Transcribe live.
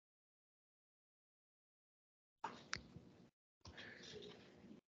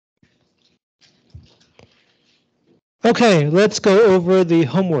Okay, let's go over the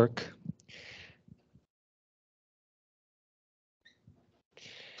homework.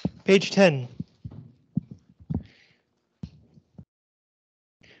 Page 10.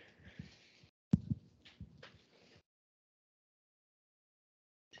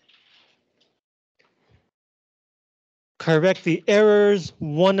 Correct the errors.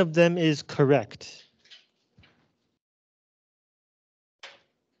 One of them is correct.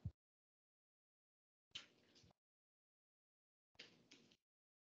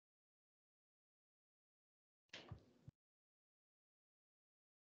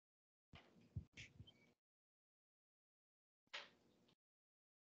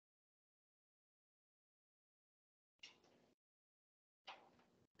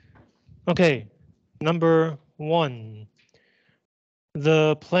 Okay, number 1.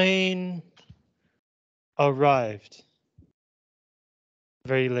 The plane arrived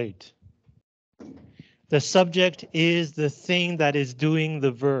very late. The subject is the thing that is doing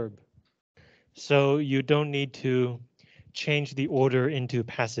the verb. So you don't need to change the order into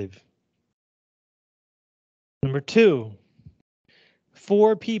passive. Number 2.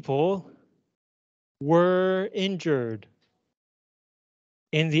 4 people were injured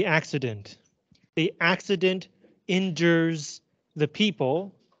in the accident. The accident injures the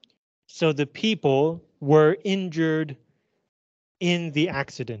people, so the people were injured in the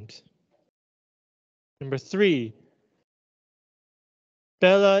accident. Number 3,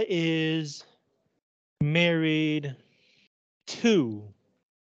 Bella is married to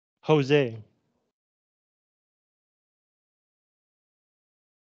Jose.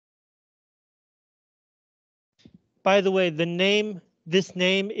 By the way, this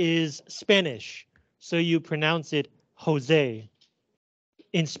name is Spanish, so you pronounce it Jose.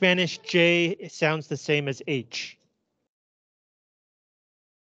 In Spanish, J sounds the same as H.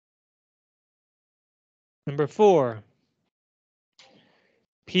 Number 4,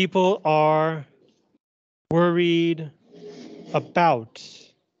 people are worried about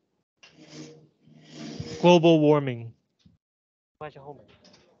global warming.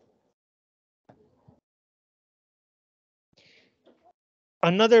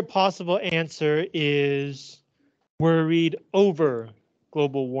 Another possible answer is worried over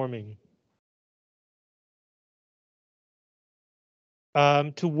global warming.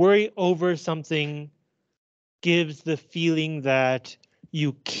 To worry over something gives the feeling that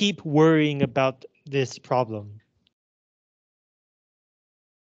you keep worrying about this problem.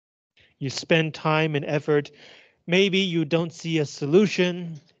 You spend time and effort. Maybe you don't see a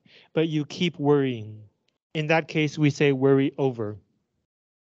solution, but you keep worrying. In that case, we say worry over.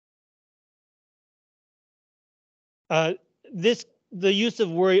 Uh, the use of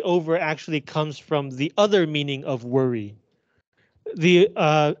worry over actually comes from the other meaning of worry.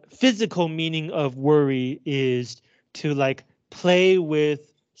 The physical meaning of worry is to like play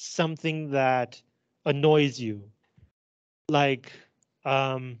with something that annoys you. Like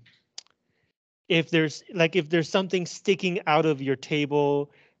if there's something sticking out of your table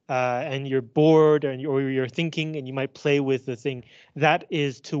and you're bored or you're thinking and you might play with the thing, that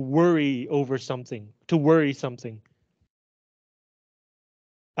is to worry over something, to worry something.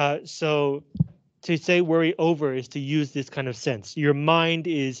 So to say worry over is to use this kind of sense. Your mind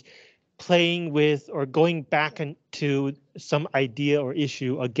is playing with or going back into some idea or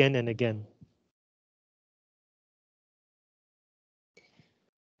issue again and again.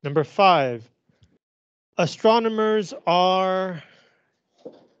 Number 5, astronomers are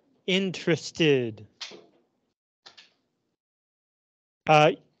interested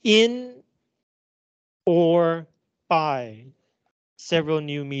in or by several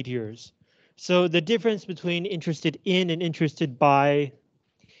new meteors. So the difference between interested in and interested by,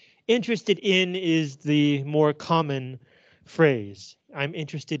 interested in is the more common phrase. I'm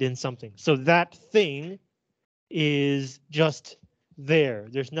interested in something. So that thing is just there.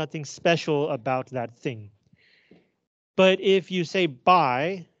 There's nothing special about that thing. But if you say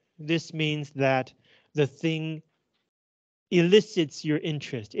by, this means that the thing elicits your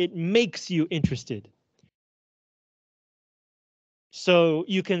interest. It makes you interested. So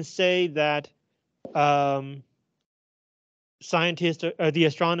you can say that scientists or the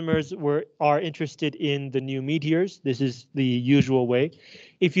astronomers are interested in the new meteors. This is the usual way.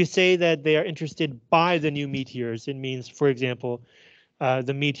 If you say that they are interested by the new meteors, it means, for example,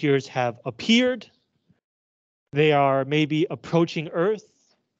 the meteors have appeared. They are maybe approaching Earth.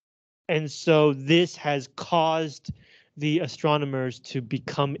 And so this has caused the astronomers to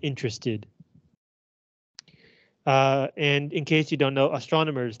become interested. And in case you don't know,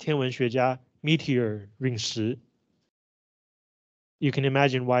 astronomers, 天文学家, meteor 陨石. You can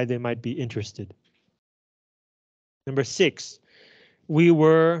imagine why they might be interested. Number 6, we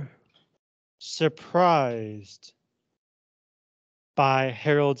were surprised by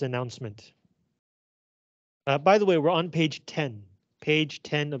Harold's announcement. By the way, we're on page 10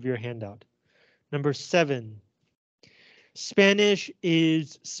 of your handout. Number 7, Spanish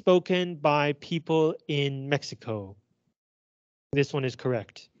is spoken by people in Mexico. This one is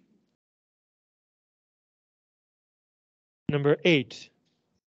correct. Number 8,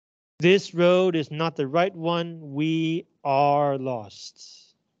 this road is not the right one. We are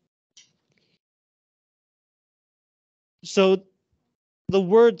lost. So the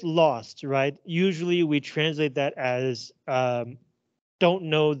word lost, right? Usually we translate that as don't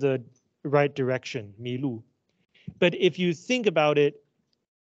know the right direction, 迷路. But if you think about it,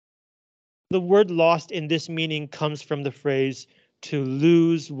 the word lost in this meaning comes from the phrase to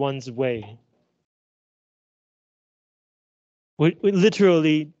lose one's way. We're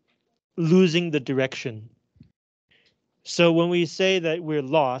literally losing the direction. So when we say that we're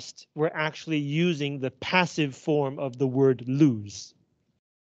lost, we're actually using the passive form of the word lose.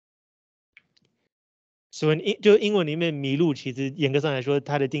 So in 就英文里面迷路，其实严格上来说，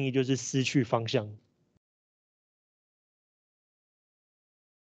它的定义就是失去方向。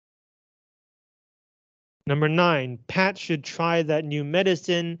Number 9, Pat should try that new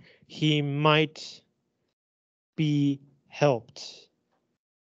medicine. He might be helped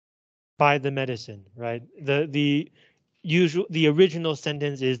by the medicine, right? The original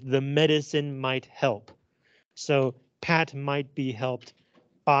sentence is the medicine might help. So Pat might be helped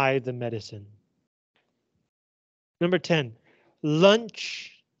by the medicine. Number 10,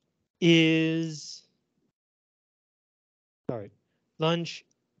 lunch is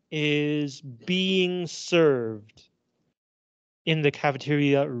being served in the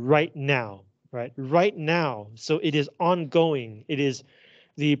cafeteria right now, right? Right now. So it is ongoing. It is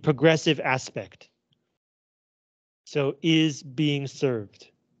the progressive aspect. So is being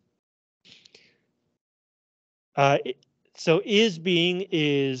served. So is being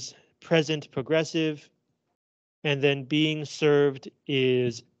is present progressive, and then being served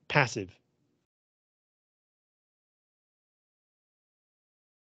is passive.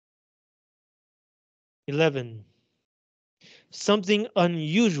 Eleven. Something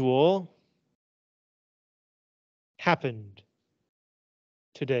unusual happened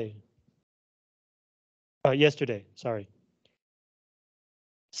today. Yesterday, sorry.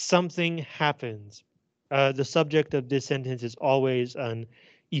 Something happens. The subject of this sentence is always an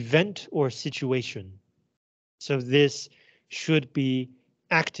event or situation. So this should be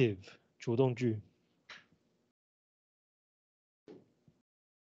active, 主动句.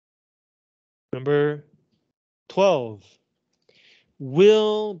 Number 12.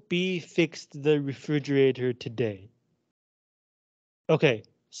 Will be fixed the refrigerator today. Okay,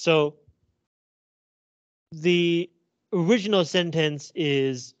 so the original sentence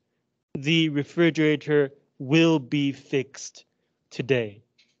is the refrigerator will be fixed today.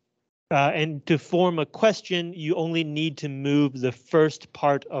 And to form a question, you only need to move the first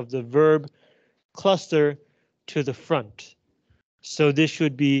part of the verb cluster to the front. So this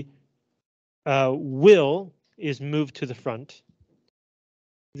should be will is moved to the front.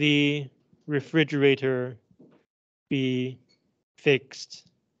 The refrigerator be fixed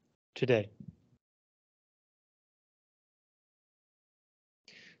today.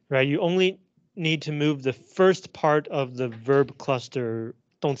 Right, you only need to move the first part of the verb cluster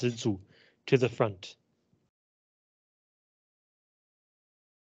动词组 to the front.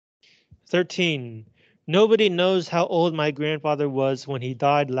 13. Nobody knows how old my grandfather was when he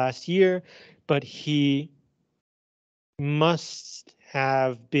died last year, but he must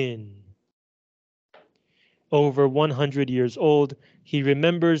have been over 100 years old. He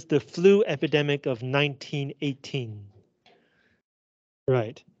remembers the flu epidemic of 1918.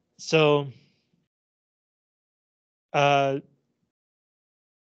 Right. So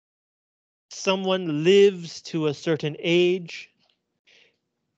someone lives to a certain age.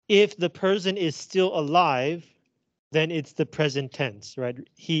 If the person is still alive, then it's the present tense, right?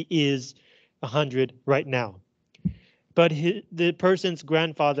 He is 100 right now. But the person's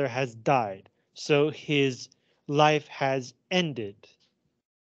grandfather has died, so his life has ended.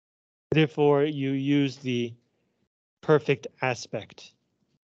 Therefore, you use the perfect aspect.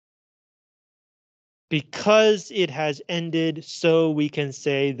 Because it has ended, so we can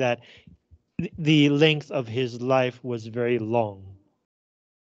say that the length of his life was very long.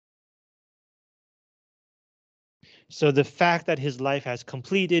 So the fact that his life has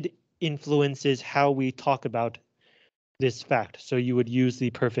completed influences how we talk about this fact. So you would use the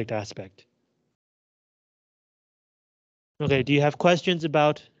perfect aspect. Okay, do you have questions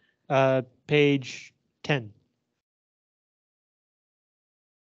about page 10?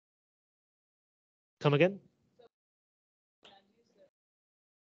 Come again?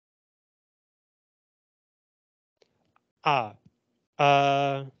 Ah,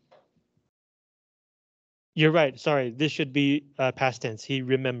 you're right. Sorry, this should be past tense. He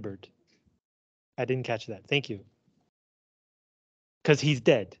remembered. I didn't catch that. Thank you. Because he's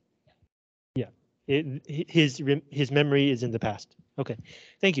dead. Yeah, his memory is in the past. Okay,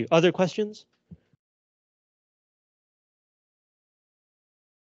 thank you. Other questions?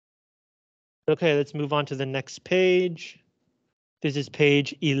 Okay, let's move on to the next page. This is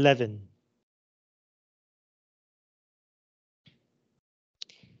page 11.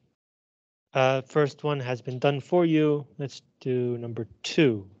 First one has been done for you. Let's do number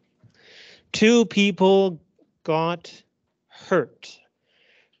 2. 2 people got hurt.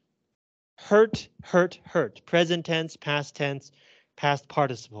 Hurt, hurt, hurt. Present tense, past tense, past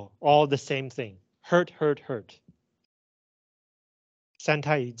participle. All the same thing. Hurt, hurt, hurt. 三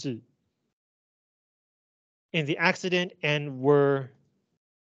态一致. In the accident and were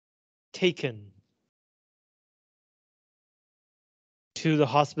taken to the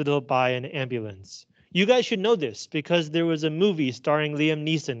hospital by an ambulance. You guys should know this because there was a movie starring Liam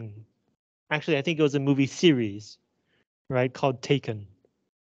Neeson. Actually, I think it was a movie series, right, called Taken.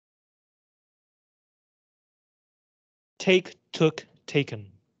 Take, took,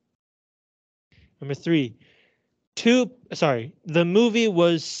 taken. Number 3. The movie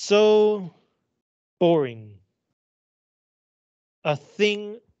was so boring. A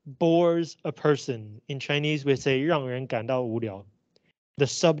thing bores a person. In Chinese, we say 让人感到无聊. The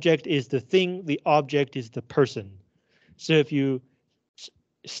subject is the thing, the object is the person. So if you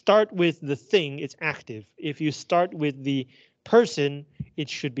start with the thing, it's active. If you start with the person, it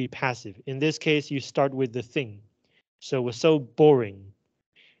should be passive. In this case, you start with the thing. So it was so boring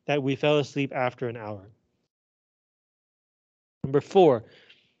that we fell asleep after an hour. Number 4,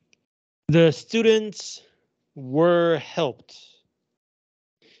 the students were helped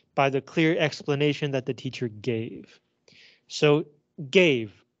by the clear explanation that the teacher gave. So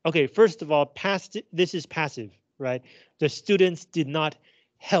gave. Okay, first of all, past. This is passive, right? The students did not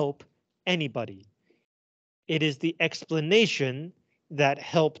help anybody. It is the explanation that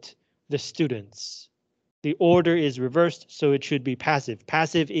helped the students. The order is reversed, so it should be passive.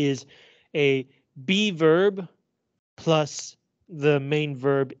 Passive is a be verb plus the main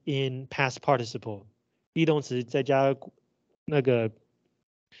verb in past participle. be动词再加那个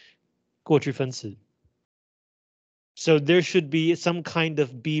过去分词. So there should be some kind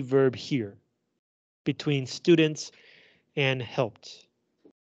of be verb here between students and helped.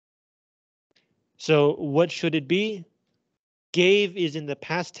 So what should it be? Gave is in the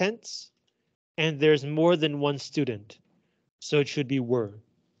past tense, and there's more than one student. So it should be were.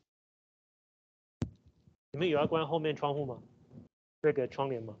 你们有要关后面窗户吗？这个窗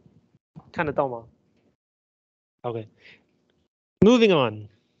帘吗？看得到吗？ Okay. Moving on.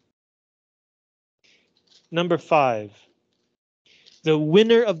 Number 5. The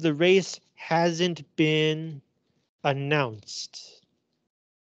winner of the race hasn't been announced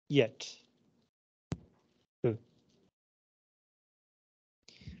yet.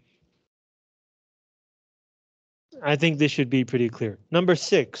 I think this should be pretty clear. Number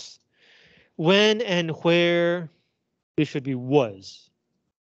 6. When and where, this should be was.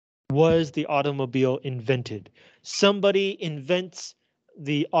 Was the automobile invented? Somebody invents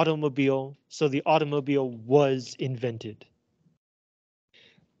the automobile, so the automobile was invented.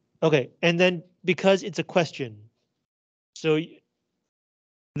 Okay, and then because it's a question, so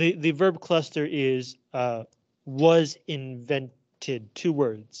the verb cluster is was invented, 2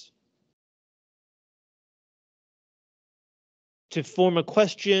 words. To form a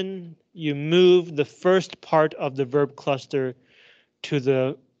question, you move the first part of the verb cluster to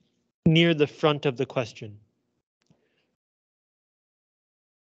the near the front of the question.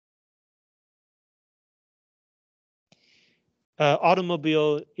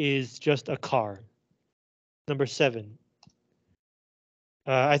 Automobile is just a car. Number 7.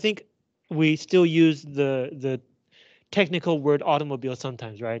 I think we still use the technical word automobile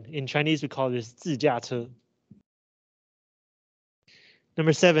sometimes, right? In Chinese, we call this 自驾车.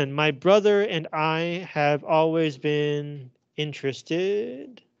 Number 7. My brother and I have always been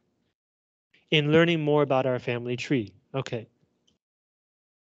interested in learning more about our family tree. Okay.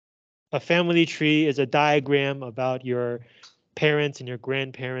 A family tree is a diagram about your parents and your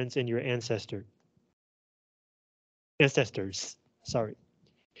grandparents and your ancestors. Sorry.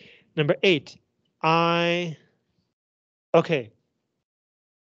 Number 8. Okay.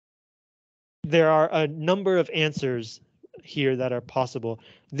 There are a number of answers here that are possible.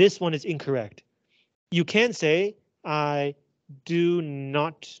 This one is incorrect. You can say, I do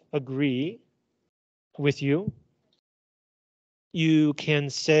not agree with you. You can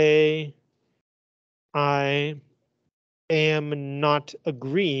say, I am not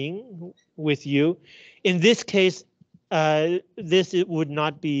agreeing with you. In this case, this it would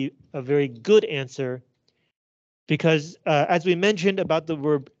not be a very good answer because as we mentioned about the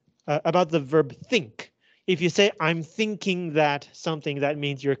verb think, if you say I'm thinking that something, that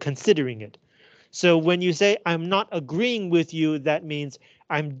means you're considering it. So when you say I'm not agreeing with you, that means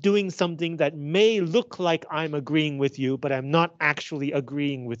I'm doing something that may look like I'm agreeing with you, but I'm not actually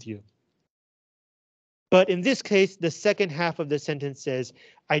agreeing with you. But in this case, the second half of the sentence says,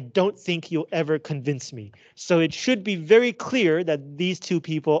 I don't think you'll ever convince me. So it should be very clear that these two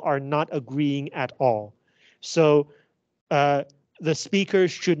people are not agreeing at all. So uh, the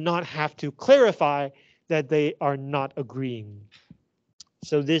speakers should not have to clarify that they are not agreeing.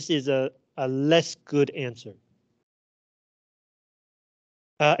 So this is a less good answer.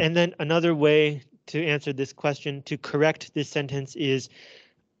 And then another way to answer this question, to correct this sentence, is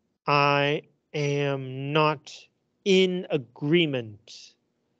I am not in agreement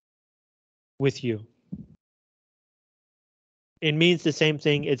with you. It means the same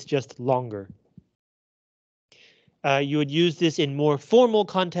thing, it's just longer. You would use this in more formal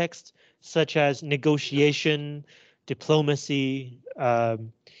contexts, such as negotiation, diplomacy,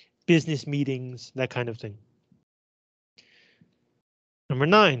 business meetings, that kind of thing. Number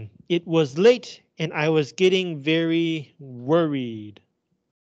 9, it was late and I was getting very worried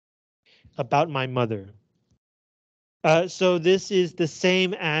about my mother. So this is the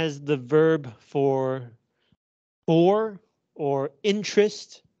same as the verb for bore or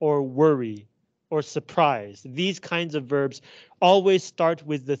interest or worry or surprise. These kinds of verbs always start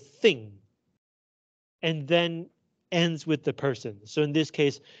with the thing and then ends with the person. So in this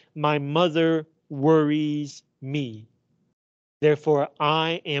case, my mother worries me. Therefore,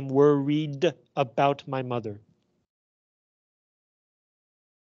 I am worried about my mother.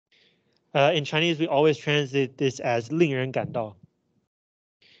 In Chinese, we always translate this as 令人感到.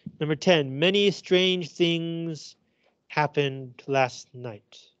 Number 10, many strange things happened last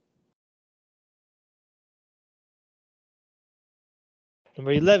night.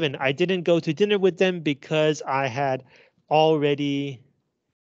 Number 11, I didn't go to dinner with them because I had already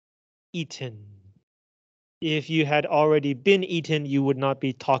eaten. If you had already been eaten, you would not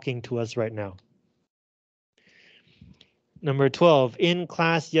be talking to us right now. Number 12, in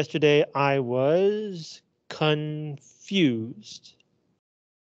class yesterday, I was confused.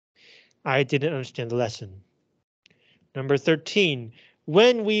 I didn't understand the lesson. Number 13,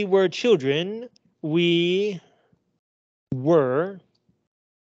 when we were children, we were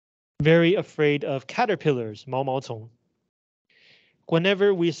very afraid of caterpillars, 毛毛虫.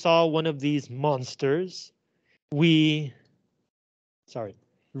 Whenever we saw one of these monsters, we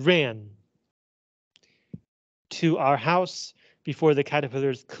ran to our house before the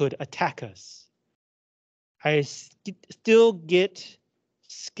caterpillars could attack us. I still get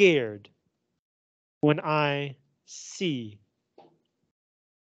scared when I see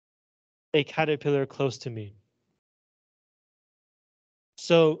a caterpillar close to me.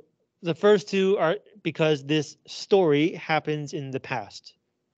 So the first two are because this story happens in the past.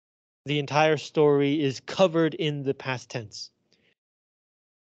 The entire story is covered in the past tense.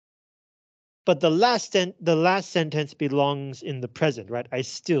 But the last sentence belongs in the present, right? I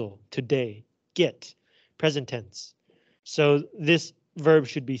still, today, get, present tense. So this verb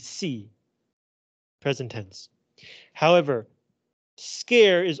should be see, present tense. However,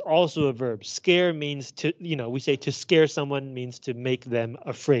 scare is also a verb. Scare means to, we say to scare someone means to make them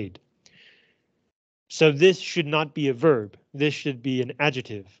afraid. So this should not be a verb. This should be an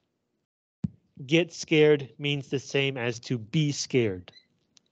adjective. Get scared means the same as to be scared.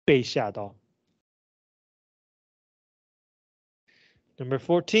 被吓到. Number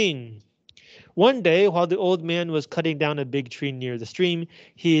 14. One day, while the old man was cutting down a big tree near the stream,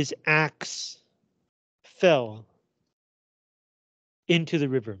 his axe fell into the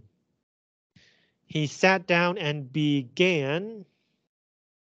river. He sat down and began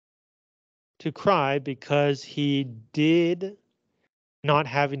to cry because he did not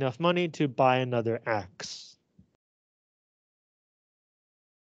have enough money to buy another axe.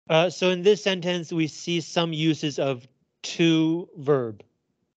 So in this sentence, we see some uses of to verb,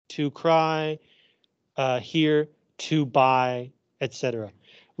 to cry, here, to buy, etc.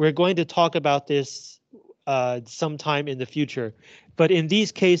 We're going to talk about this sometime in the future, but in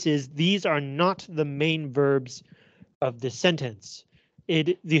these cases, these are not the main verbs of the sentence.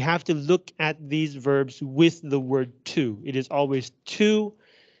 You have to look at these verbs with the word to. It is always to,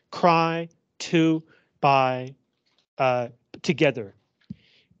 cry, to, buy, together.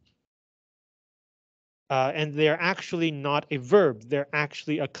 And they're actually not a verb. They're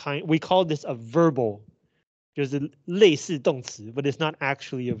actually a kind. We call this a verbal, 就是类似动词, but it's not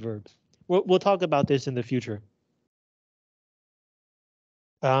actually a verb. We'll talk about this in the future.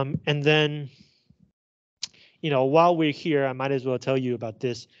 And then, while we're here, I might as well tell you about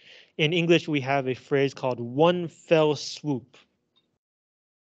this. In English, we have a phrase called one fell swoop.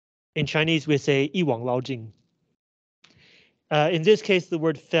 In Chinese, we say 一网捞尽. In this case, the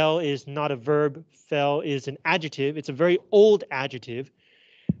word fell is not a verb. Fell is an adjective. It's a very old adjective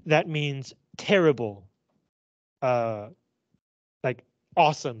that means terrible, like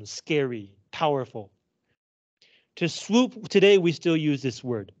awesome, scary, powerful. To swoop, today we still use this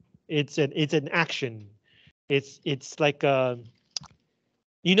word. It's an action. It's like the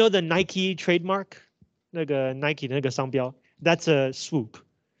Nike trademark, 那个 Nike 那个商标, that's a swoop.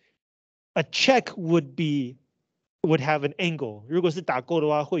 A check would have an angle. 如果是打勾的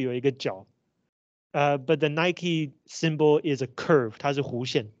话，会有一个角. But the Nike symbol is a curve. 它是弧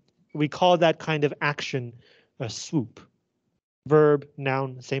线. We call that kind of action a swoop. Verb,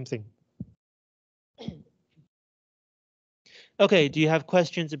 noun, same thing. Okay, do you have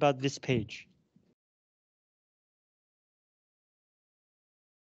questions about this page?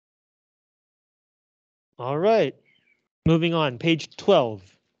 All right, moving on, page 12.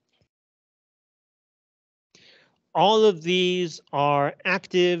 All of these are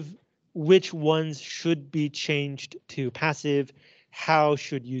active. Which ones should be changed to passive? How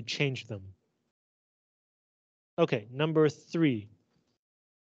should you change them? Okay, number 3.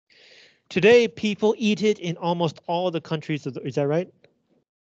 Today, people eat it in almost all the countries of the, is that right?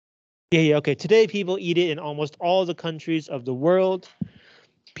 Yeah, okay. Today, people eat it in almost all the countries of the world.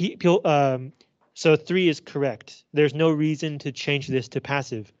 So 3 is correct. There's no reason to change this to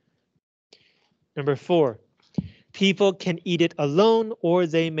passive. Number 4. People can eat it alone or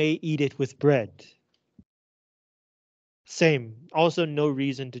they may eat it with bread. Same. Also no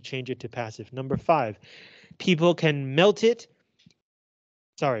reason to change it to passive. Number 5. People can melt it.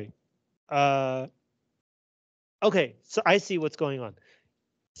 Sorry. Okay, so I see what's going on.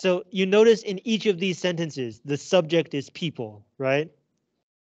 So you notice in each of these sentences, the subject is people, right?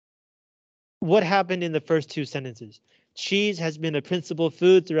 What happened in the first 2 sentences? Cheese has been a principal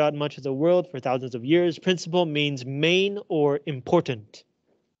food throughout much of the world for thousands of years. Principal means main or important.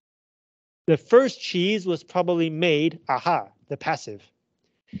 The first cheese was probably made, the passive,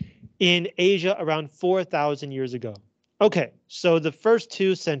 in Asia around 4,000 years ago. Okay, so the first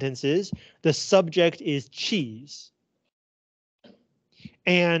 2 sentences, the subject is cheese.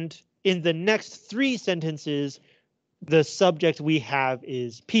 And in the next 3 sentences, the subject we have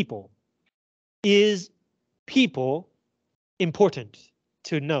is people. Is people important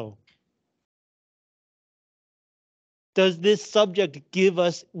to know? Does this subject give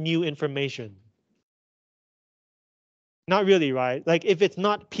us new information? Not really, right? Like if it's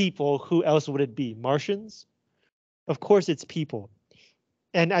not people, who else would it be? Martians? Of course it's people.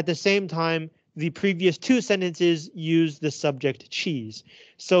 And at the same time, the previous 2 sentences use the subject cheese.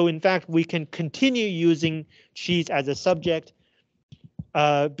 So in fact, we can continue using cheese as a subject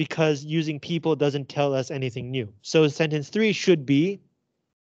because using people doesn't tell us anything new. So sentence 3 should be,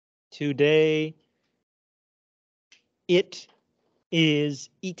 today it is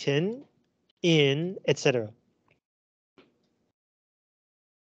eaten in, etc.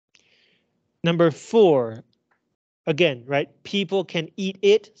 Number 4, again, right? People can eat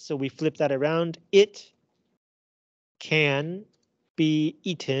it, so we flip that around. It can be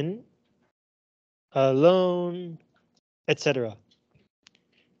eaten alone, etc.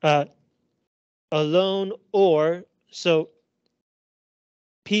 Alone or, so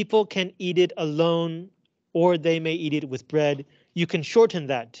people can eat it alone or they may eat it with bread. You can shorten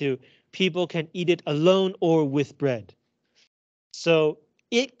that to people can eat it alone or with bread. So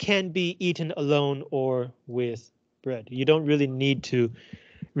it can be eaten alone or with bread. You don't really need to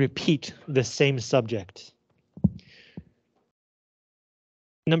repeat the same subject.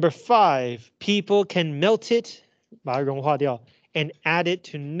 Number 5, people can melt it, 把它融化掉, and add it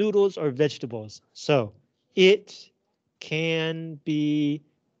to noodles or vegetables. So it can be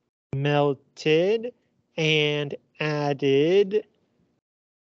melted and added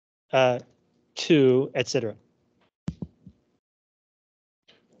to, etc.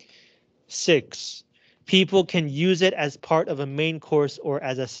 6, people can use it as part of a main course or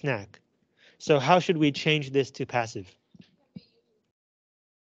as a snack. So how should we change this to passive?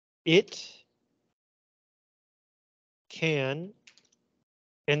 It can,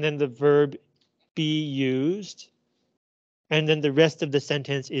 and then the verb be used, and then the rest of the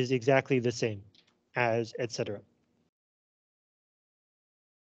sentence is exactly the same as etc.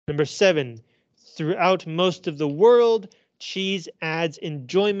 Number 7, Throughout most of the world, cheese adds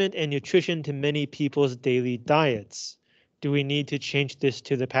enjoyment and nutrition to many people's daily diets. Do we need to change this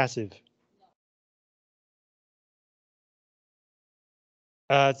to the passive?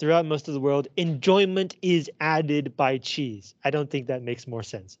 Throughout most of the world, enjoyment is added by cheese. I don't think that makes more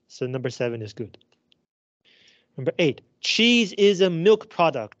sense. So number 7 is good. Number 8, cheese is a milk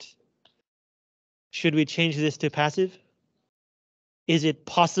product. Should we change this to passive? Is it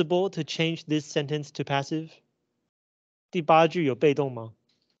possible to change this sentence to passive? 第八句有被动吗?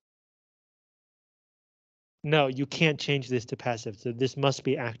 No, you can't change this to passive, so this must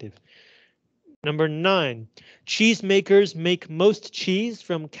be active. Number 9, cheesemakers make most cheese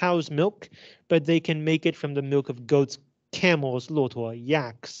from cow's milk, but they can make it from the milk of goats, camels, 骆驼,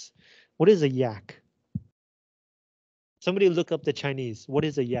 yaks. What is a yak? Somebody look up the Chinese. What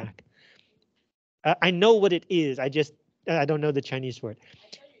is a yak? I know what it is. I don't know the Chinese for it.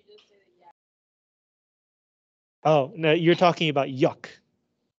 Oh, no, you're talking about yuck.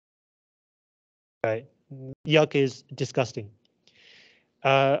 Right. Yuck is disgusting.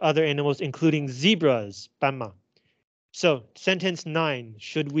 Other animals, including zebras, 斑马. So sentence 9,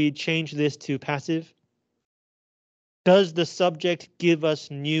 should we change this to passive? Does the subject give us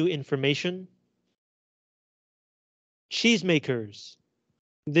new information? Cheesemakers.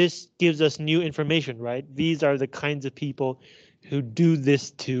 This gives us new information, right? These are the kinds of people who do this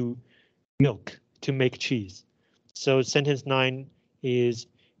to milk to make cheese. So sentence 9 is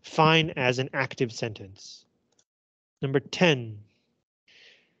fine as an active sentence. Number 10.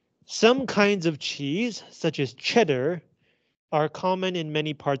 Some kinds of cheese, such as cheddar, are common in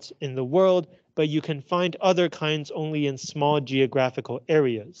many parts in the world, but you can find other kinds only in small geographical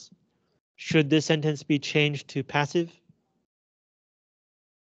areas. Should this sentence be changed to passive?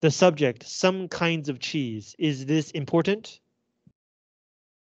 The subject, some kinds of cheese. Is this important?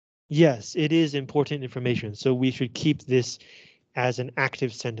 Yes, it is important information, so we should keep this as an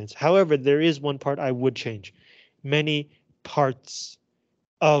active sentence. However, there is one part I would change. Many parts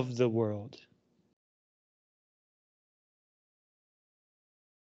of the world.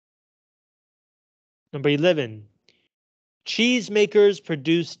 Number 11. Cheesemakers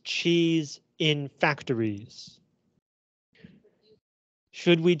produce cheese in factories.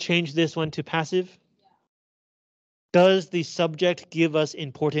 Should we change this one to passive? Does the subject give us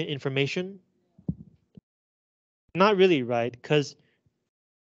important information? Not really, right? Because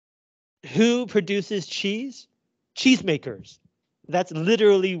who produces cheese? Cheesemakers. That's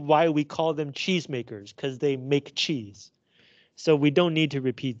literally why we call them cheesemakers, because they make cheese. So we don't need to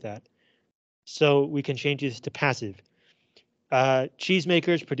repeat that. So we can change this to passive.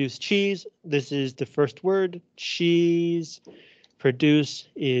 Cheesemakers produce cheese. This is the first word. Cheese. Produce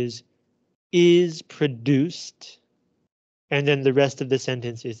is produced. And then the rest of the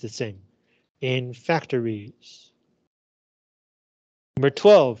sentence is the same. In factories. Number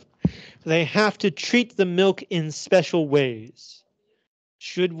 12. They have to treat the milk in special ways.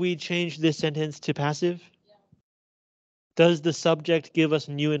 Should we change this sentence to passive? Does the subject give us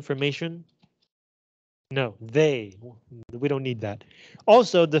new information? No, they. We don't need that.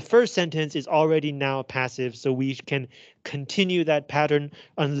 Also, the first sentence is already now passive, so we can continue that pattern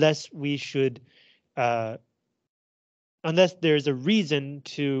unless we should, unless there's a reason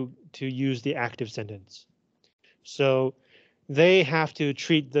to use the active sentence. So they have to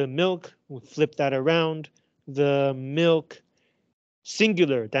treat the milk. We'll flip that around. The milk,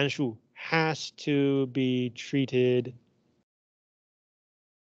 singular, 单数, has to be treated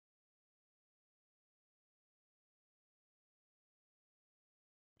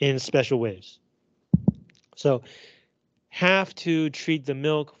in special ways. So have to treat the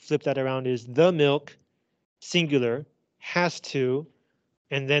milk, flip that around, is the milk, singular, has to,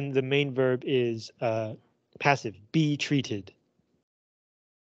 and then the main verb is passive, be treated.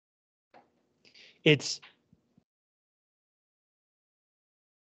 It's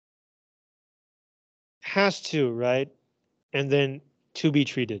has to, right? And then to be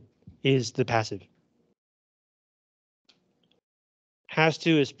treated is the passive. Has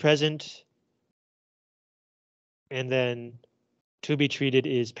to is present, and then to be treated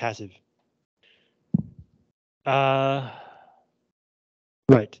is passive. Right.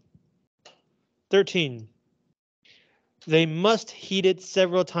 13. They must heat it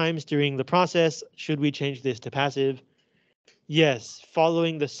several times during the process. Should we change this to passive? Yes,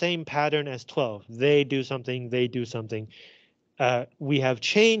 following the same pattern as 12. They do something, they do something. We have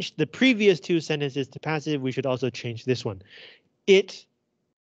changed the previous two sentences to passive. We should also change this one. It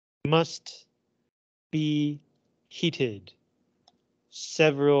must be heated.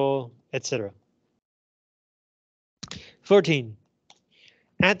 Several, etc. 14.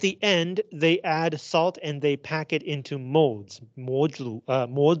 At the end, they add salt and they pack it into molds. 模子.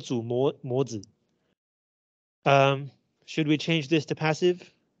 Should we change this to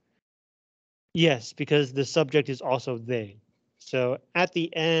passive? Yes, because the subject is also they. So at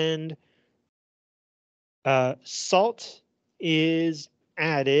the end, salt is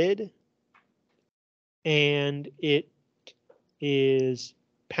added and it is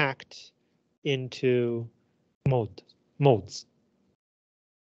packed into molds.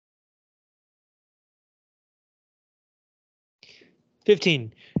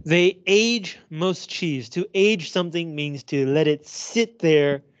 15. They age most cheese. To age something means to let it sit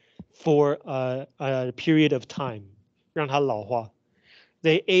there for a period of time. 让它老化.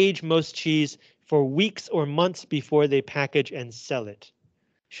 They age most cheese for weeks or months before they package and sell it.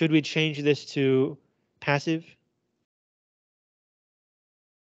 Should we change this to passive?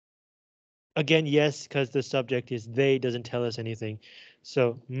 Again, yes, because the subject is they, doesn't tell us anything.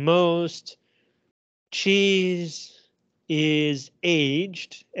 So most cheese is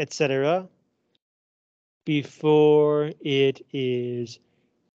aged, etc., before it is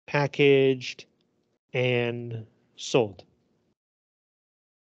packaged and sold.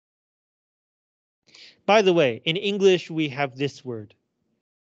 By the way, in English, we have this word,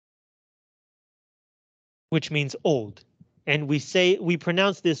 which means old. And we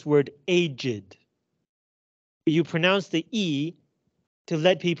pronounce this word aged. You pronounce the E to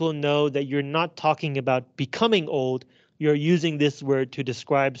let people know that you're not talking about becoming old. You're using this word to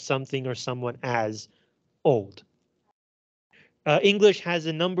describe something or someone as old. English has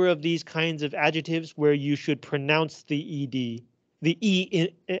a number of these kinds of adjectives where you should pronounce the ed,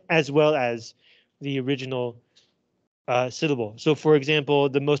 the as well as the original syllable. So for example,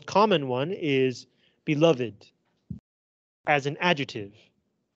 the most common one is beloved as an adjective.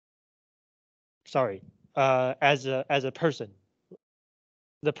 Sorry, as a person.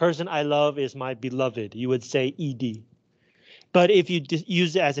 The person I love is my beloved. You would say ed. But if you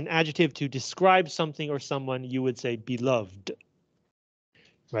use it as an adjective to describe something or someone, you would say beloved,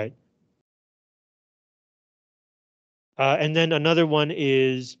 right? And then another one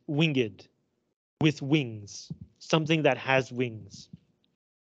is winged, with wings, something that has wings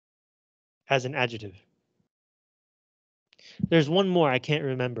as an adjective. There's one more I can't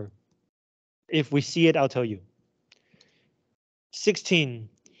remember. If we see it, I'll tell you. 16.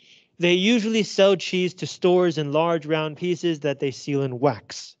 They usually sell cheese to stores in large round pieces that they seal in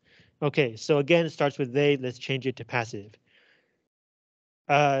wax. Okay, so again, it starts with they. Let's change it to passive.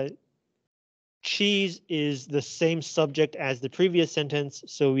 Cheese is the same subject as the previous sentence,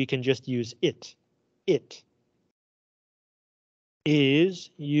 so we can just use it. It is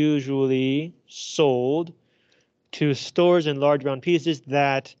usually sold to stores in large round pieces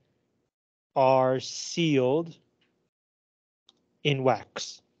that are sealed in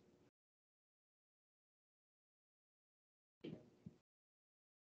wax.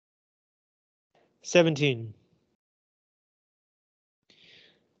 '17.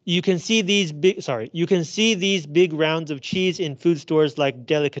 You can see these big rounds of cheese in food stores like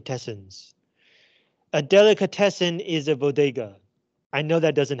delicatessens. A delicatessen is a bodega. I know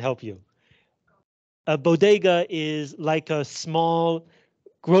that doesn't help you. A bodega is like a small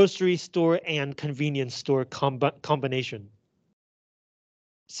grocery store and convenience store combination.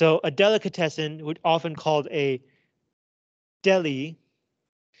 So a delicatessen, which often called a deli,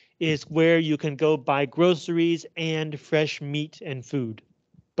 is where you can go buy groceries and fresh meat and food,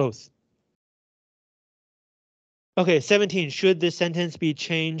 both. Okay, 17. Should this sentence be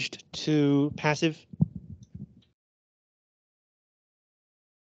changed to passive?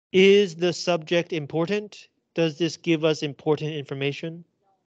 Is the subject important? Does this give us important information?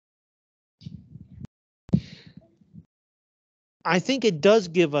 I think it does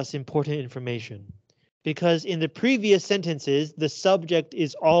give us important information because in the previous sentences, the subject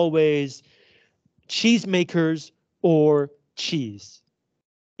is always cheesemakers or cheese.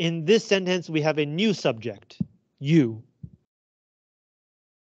 In this sentence, we have a new subject, you.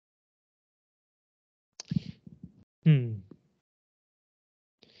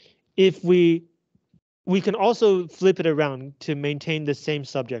 If we can also flip it around to maintain the same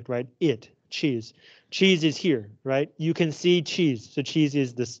subject, right? It, cheese. Cheese is here, right? You can see cheese. So cheese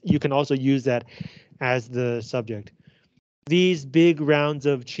is this. You can also use that as the subject. These big rounds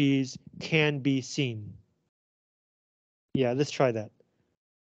of cheese can be seen. Yeah, let's try that.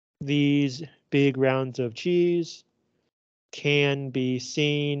 These big rounds of cheese can be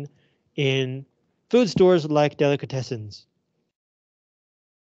seen in food stores like delicatessens.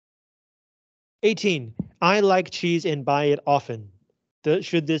 18. I like cheese and buy it often.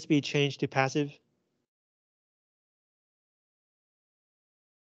 Should this be changed to passive?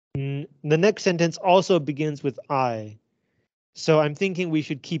 The next sentence also begins with I. So I'm thinking we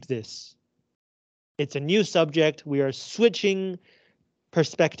should keep this. It's a new subject. We are switching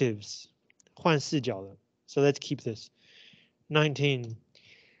perspectives. 换视角了. So let's keep this. 19.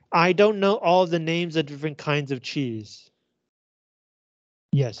 I don't know all the names of different kinds of cheese.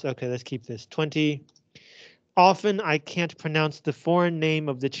 Yes, okay, let's keep this. 20. Often I can't pronounce the foreign name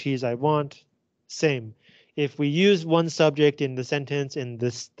of the cheese I want. Same. If we use one subject in the sentence and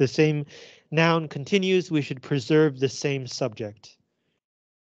the same noun continues, we should preserve the same subject.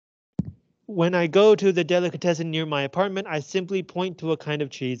 When I go to the delicatessen near my apartment, I simply point to a kind of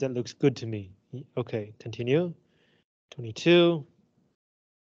cheese that looks good to me. Okay, continue. 22.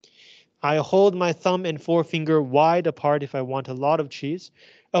 I hold my thumb and forefinger wide apart if I want a lot of cheese.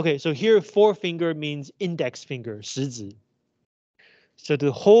 Okay, so here forefinger means index finger, 食指. So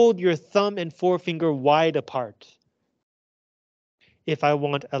to hold your thumb and forefinger wide apart if I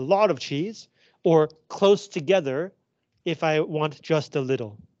want a lot of cheese, or close together if I want just a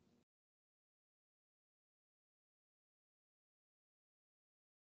little.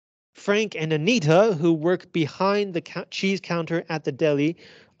 Frank and Anita, who work behind the cheese counter at the deli,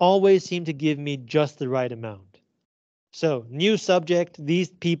 always seem to give me just the right amount. So, new subject, these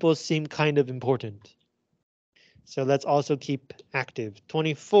people seem kind of important. So let's also keep active.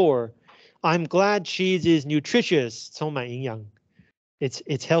 24. I'm glad cheese is nutritious. 充满营养.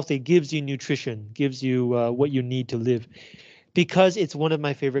 It's healthy, gives you nutrition, gives you what you need to live. Because it's one of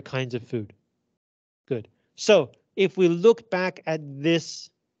my favorite kinds of food. Good. So if we look back at this,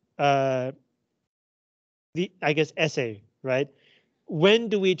 I guess essay, right? When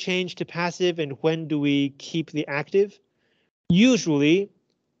do we change to passive and when do we keep the active? Usually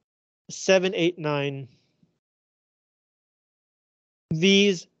 7, 8, 9.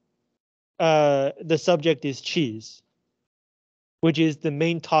 These, the subject is cheese, which is the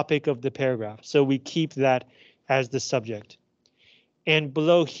main topic of the paragraph. So we keep that as the subject. And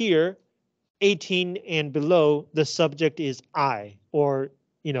below here, 18 and below, the subject is I, or,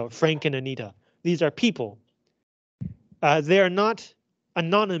 Frank and Anita. These are people. They are not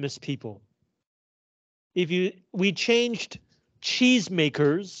anonymous people. We changed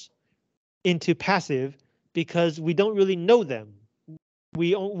cheesemakers into passive because we don't really know them.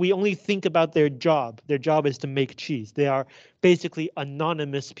 We only think about their job. Their job is to make cheese. They are basically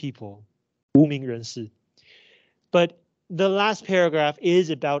anonymous people. 无名人士. But the last paragraph is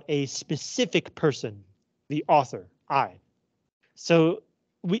about a specific person, the author, I. So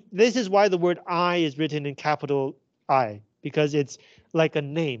this is why the word I is written in capital I, because it's like a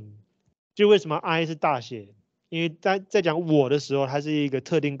name. 就为什么 I 是大写？因为在讲我的时候，它是一个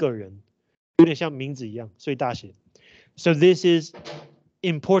特定个人，有点像名字一样，所以大写。So this is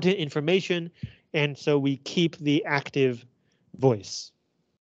important information, and so we keep the active voice.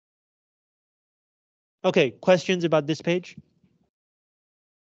 Okay, questions about this page?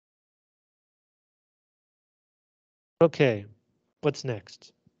 Okay, what's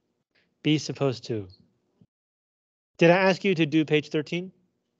next? Be supposed to. Did I ask you to do page 13?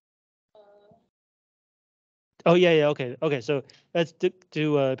 Oh, yeah, okay, so let's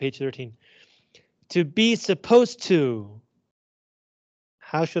do page 13. To be supposed to.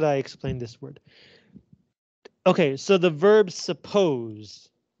 How should I explain this word? Okay, so the verb suppose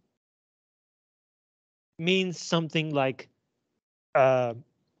means something like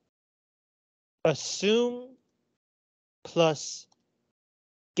assume plus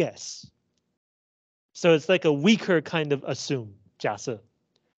guess. So it's like a weaker kind of assume, 假设.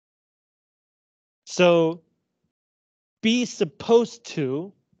 So be supposed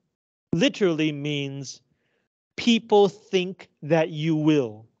to literally means people think that you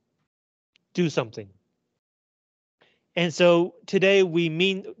will do something. And so today we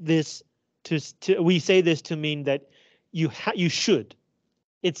mean this we say this to mean that you should.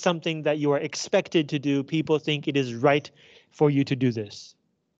 It's something that you are expected to do. People think it is right for you to do this.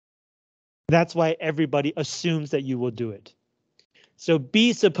 That's why everybody assumes that you will do it. So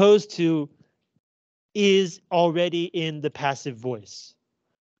be supposed to is already in the passive voice.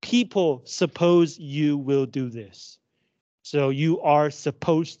 People suppose you will do this. So you are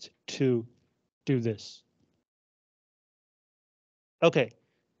supposed to do this. Okay,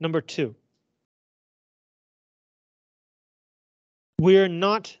 number 2. We're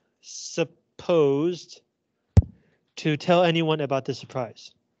not supposed to tell anyone about the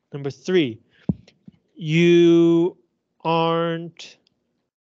surprise. Number 3, you aren't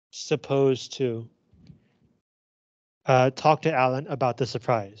supposed to talk to Alan about the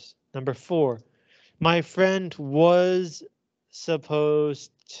surprise. Number 4, my friend was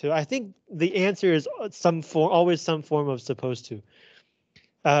supposed to. I think the answer is always some form of supposed to.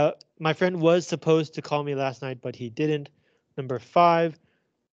 My friend was supposed to call me last night, but he didn't. Number 5,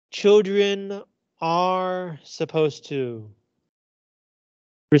 children are supposed to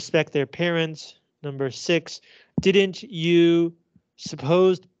respect their parents. Number 6, didn't you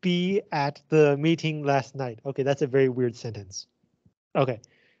supposed be at the meeting last night? Okay, that's a very weird sentence. Okay,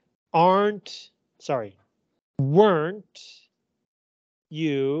 weren't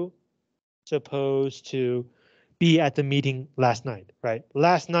you supposed to be at the meeting last night, right?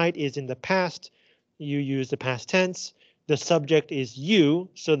 Last night is in the past. You use the past tense. The subject is you,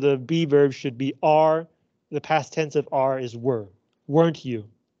 so the be verb should be are. The past tense of are is were. Weren't you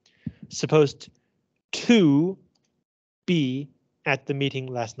supposed to be at the meeting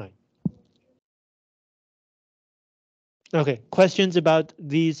last night? Okay, questions about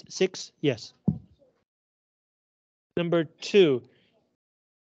these 6? Yes. Number 2.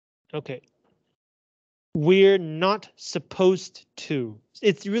 Okay. We're not supposed to.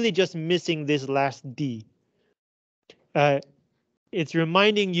 It's really just missing this last D. It's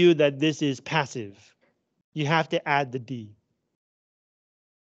reminding you that this is passive. You have to add the D.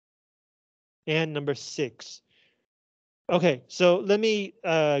 And number 6. Okay, so let me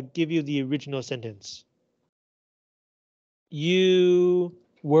give you the original sentence. You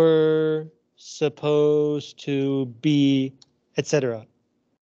were supposed to be, etc.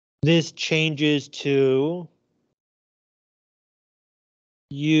 This changes to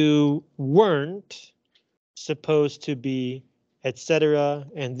you weren't supposed to be, etc.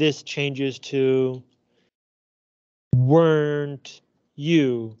 And this changes to weren't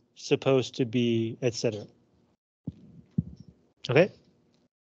you supposed to be, etc. Okay.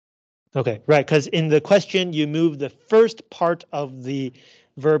 Okay, right, because in the question, you move the first part of the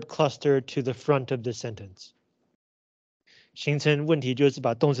verb cluster to the front of the sentence. 形成问题就是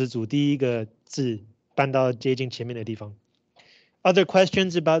把动词组第一个字搬到接近前面的地方。Other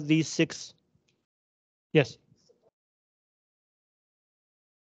questions about these 6? Yes.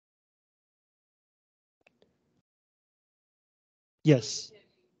 Yes.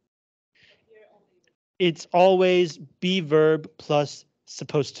 It's always be verb plus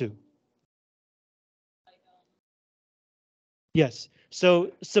supposed to. Yes.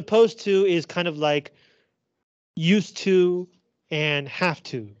 So supposed to is kind of like used to and have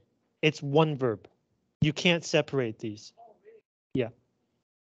to. It's one verb. You can't separate these. Yeah.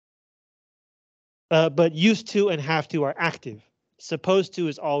 But used to and have to are active. Supposed to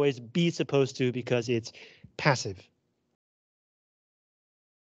is always be supposed to because it's passive.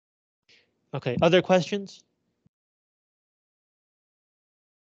 Okay, other questions?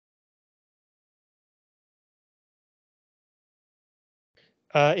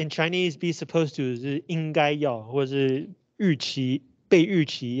 In Chinese, be supposed to 是应该要或是预期被预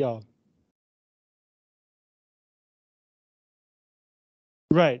期要。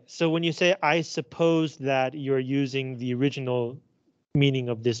Right. So when you say I suppose that, you're using the original meaning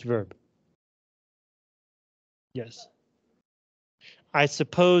of this verb. Yes. I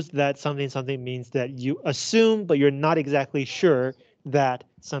suppose that something something means that you assume, but you're not exactly sure that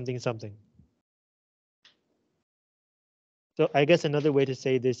something something. So I guess another way to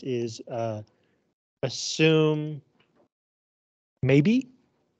say this is assume maybe.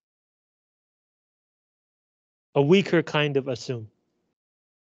 A weaker kind of assume.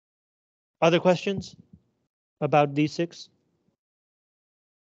 Other questions about these 6?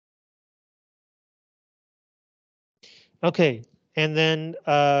 Okay, and then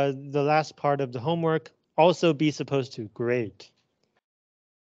the last part of the homework, also be supposed to. Great.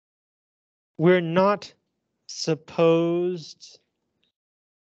 We're not supposed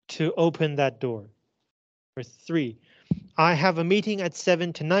to open that door. Or 3. I have a meeting at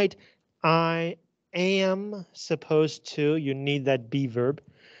 7 tonight. I am supposed to, you need that be verb,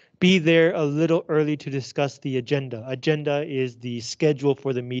 be there a little early to discuss the agenda. Agenda is the schedule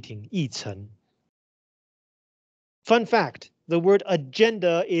for the meeting, 议程. Fun fact, the word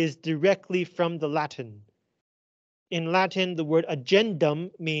agenda is directly from the Latin. In Latin, the word agendum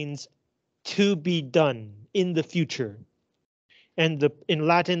means to be done in the future. And in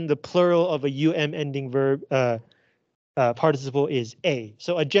Latin, the plural of a um ending verb participle is a.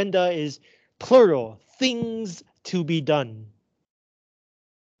 So agenda is plural, things to be done.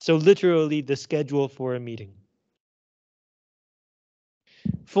 So literally the schedule for a meeting.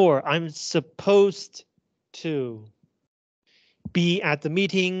 4, I'm supposed to be at the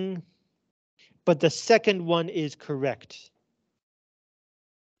meeting, but the second one is correct.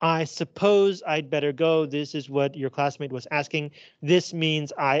 I suppose I'd better go. This is what your classmate was asking. This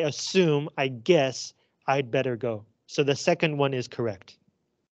means I assume, I guess I'd better go. So the second one is correct.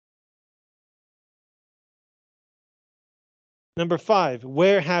 Number 5,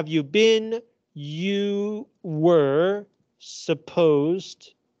 where have you been? You were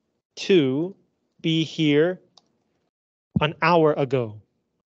supposed to be here an hour ago.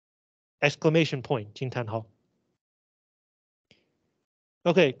 Exclamation point, 惊叹号.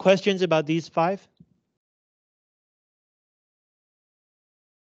 Okay, questions about these 5?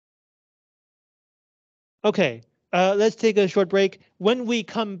 Okay, let's take a short break. When we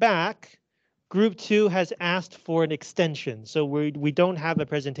come back, Group 2 has asked for an extension, so we don't have a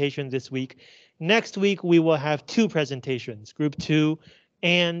presentation this week. Next week, we will have 2 presentations, Group 2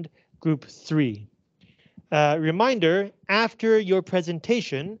 and Group 3. Reminder, after your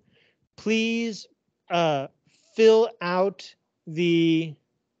presentation, please fill out the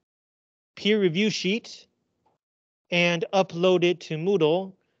peer review sheet and upload it to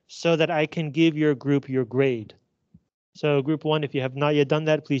Moodle so that I can give your group your grade. So group 1, if you have not yet done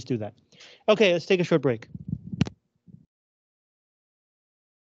that, please do that. Okay, let's take a short break.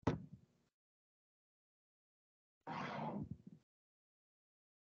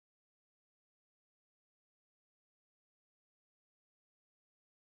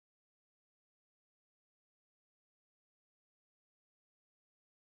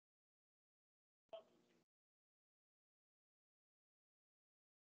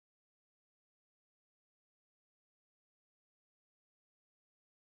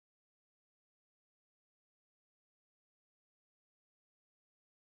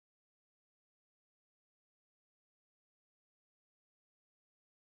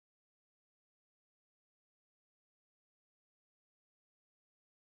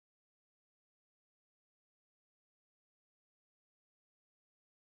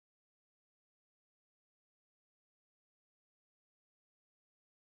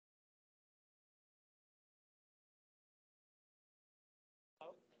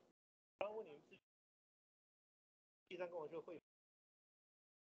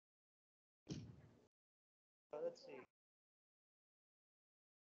 Let's see.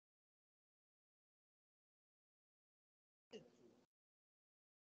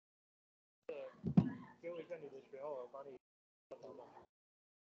 给我一下你的学号，我帮你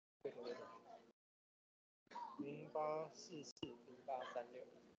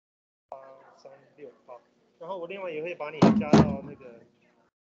08440836好，然后我另外也会把你加到那个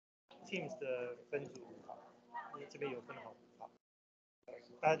Teams 的分组，你这边有分好。好，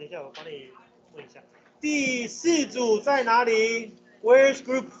等一下我帮你问一下，第4组在哪里 ？Where's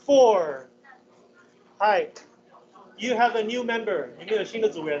Group 4? Hi, you have a new member. 你们有新的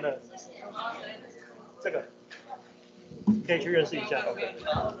组员了。这个可以去认识一下。OK，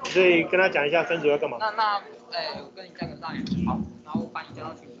 所以跟他讲一下分组要干嘛。我跟你加个 line， 好，然后我把你加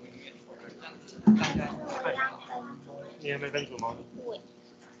到群组里面，这样子大家看一下。你还没分组吗？对。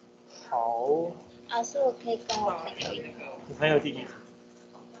好。老师，我可以跟我朋友一个。你朋友第几组？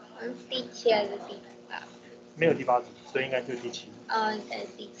第7还是第8？没有第8组，所以应该就是第7。应该是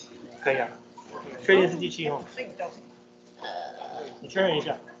第7。可以啊，确定是第7哦。你确认一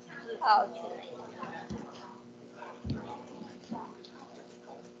下。好，确认一下。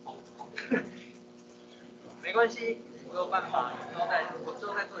没关系，我有办法，我之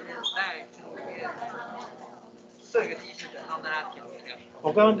后再做一件事，在群组里面设一个机器人，让大家填资料。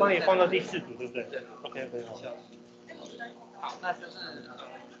我刚刚帮你放到第4组，对不对？对。OK， 好。好，那就是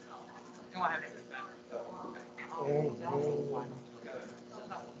另外还有2个。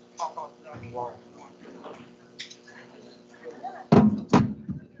报告资料另外。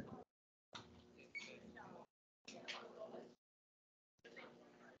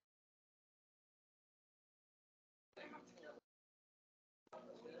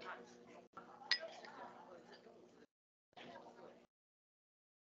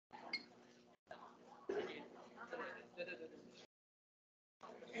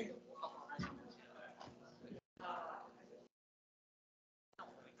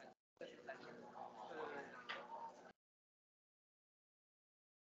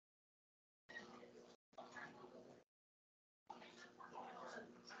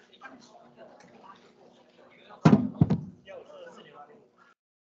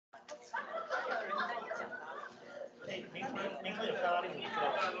您看有看到另一个？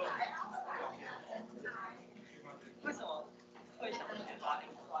为什么会想去拉丁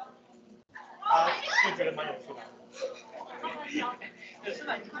文？就觉得蛮有趣的。也是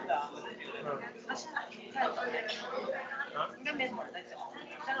蛮酷的啊，我是觉得。那现在应该没什么人在教。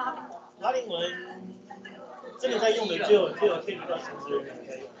像拉丁文真的在用的只有天主教神职人员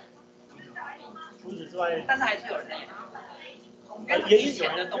在用。除此之外，但是还是有人在用。研究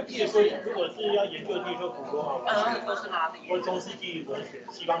有人，就比如说，如果是要研究，比如说古罗马文学，都是拉丁，或中世纪文学，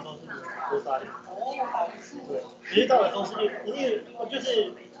西方中世纪文学都是拉丁。对，其实到了中世纪，因为就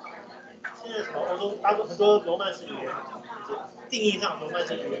是现在什么欧洲很多罗曼史语言，定义上罗曼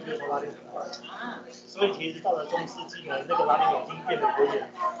史语言就是从拉丁文过来的，所以其实到了中世纪呢，那个拉丁文已经变得有点，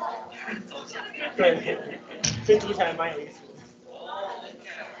对，所以读起来蛮有意思的。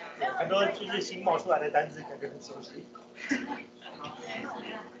很多就是新冒出来的单词，感觉很熟悉。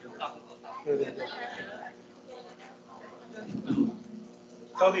对对对。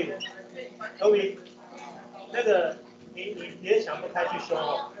Toby，那个你也想不开去修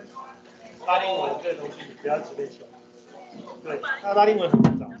哦。拉丁文这个东西你不要随便修。对，那拉丁文很复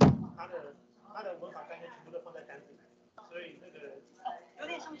杂，它的文法概念全部都放在单词里，所以那个有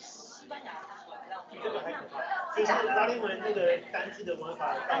点像西班牙比这个还可怕。就是拉丁文那个单字的文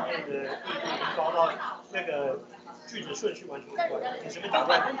法概念的密度已经高到那个句子顺序完全不怪，你随便打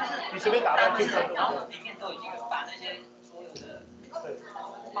乱，句子上都不对。里面都已经有把那些所有的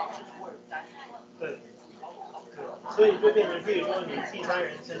方式或者单词。对。所以就变成，比如说你第三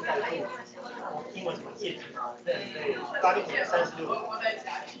人称代数，英文什么液体啊，对，拉丁文36个，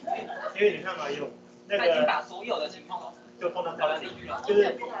因为你看嘛，有那个把所有的情况就放到单数，就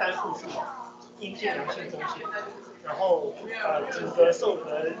是单复数，阴性、阳性、中性，然后主格、受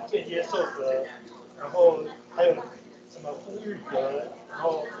格、间接受格，然后还有什么呼吁格，然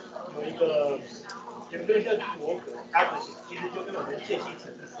后有一个叫罗格 ，average， 其实就根本没介系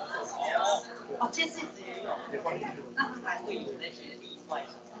词。哦，介系词也有。也放进去了。那还会有那些例外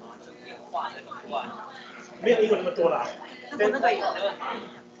什么，就变化的例外。没有英文那么多啦。那个有的。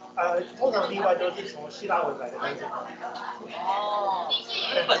通常例外都是从希腊文来的单词。哦，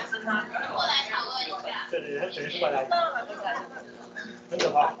本身它。对对，它本身是外来语。很可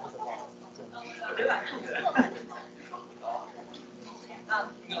怕，很可怕。那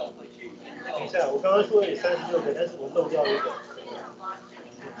你有回去研究？等一下，我刚刚说有36个，但是我漏掉一个。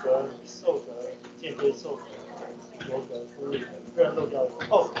主格、受格、间接受格、罗格、呼吁格，不然漏掉一个。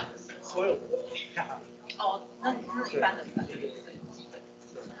哦，所有的。哦，那是一般的基本。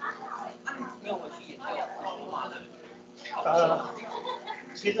你有回去研究吗？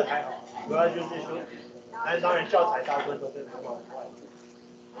其实还好，主要就是说，当然教材大部分都是罗马文外。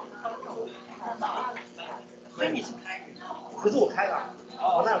所以你是开？不是我开的，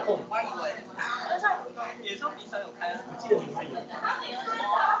我哪有空？我以为。你说平常有开？我记得你们有。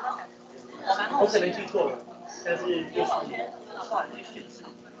我可能记错了，但是就是。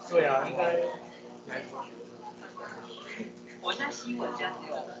对啊，应该。我现在西文现在只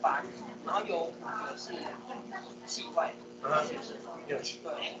有8个，然后有5个是系外的学生。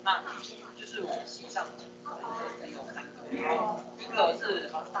对，那就是我系上的只有3个，然后一个是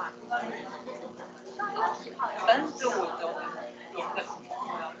大学，反正就我有一个情况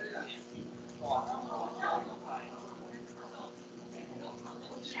要哇，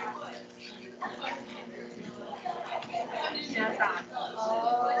现在大一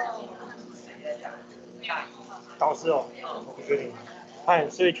谁在讲？大一。导师哦，我确定。嗨，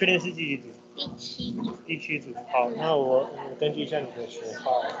所以确定是第几组？第七组。好，那我根据一下你的学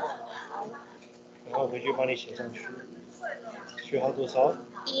号，然后回去帮你写上去。学号多少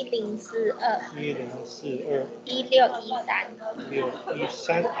1042。1042。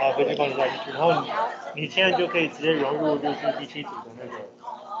1613。好，回去帮你加进去。然后你现在就可以直接融入就是第七组的那个，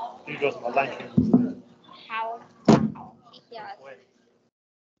比如说什么烂圈子之类的。好，谢谢老师。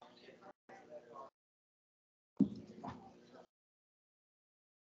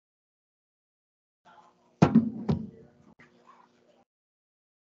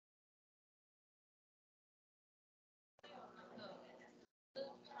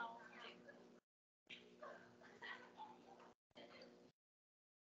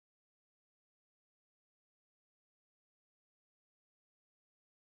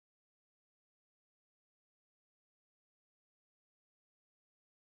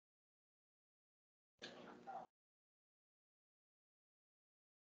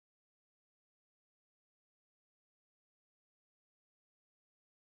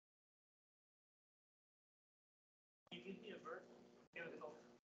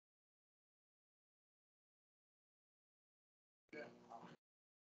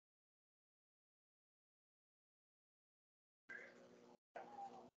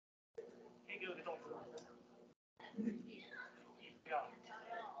可以给我个动词。不要。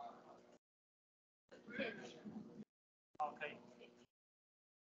好，可以。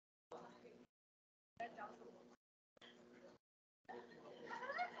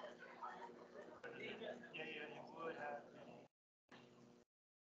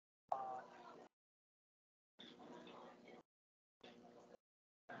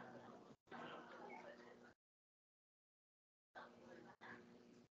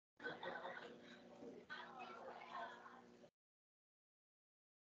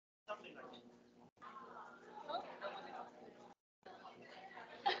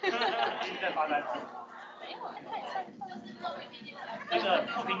是在发单词。那个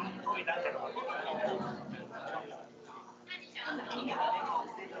录音单给了吗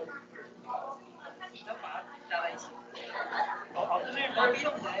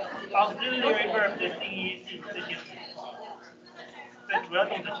？auxiliary verb 的定义是这些词，在主要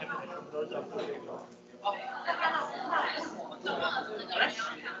动词前面全部都是 auxiliary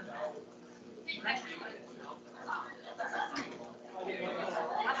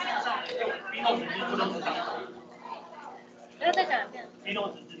verb。be 动词是助动词第一种。再讲一遍。be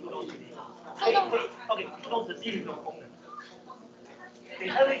动词是助动词第一种。OK， 助动词是一种功能。你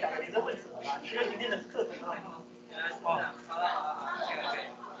太会讲了，你在问什么啦？你觉得今天的课程啊？哦，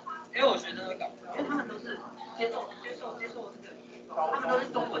因为我学生会搞，因为他们都是接受这个，他们都是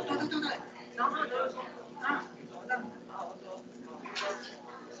中文，对，然后他们都会说啊，怎么这样子？然后我说，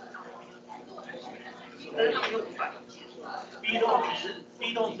但是他们又无法理解。be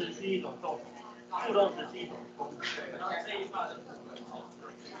动词是一种动词，助动词是一种功能。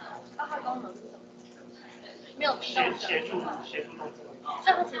那它功能是什么？没有协助动词。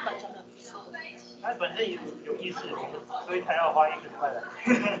这个其实本身的。它本身有意识，所以才要花1个礼拜来。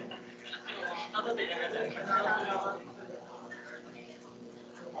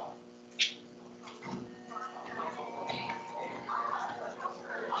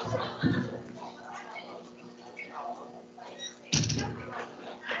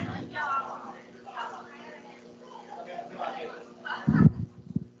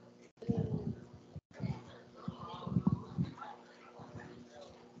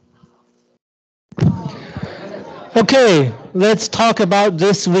Okay, let's talk about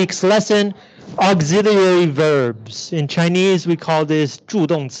this week's lesson, auxiliary verbs. In Chinese, we call this 助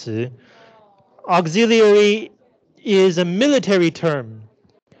动词. Auxiliary is a military term,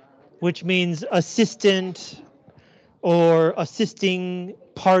 which means assistant or assisting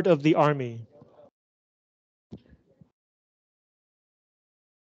part of the army.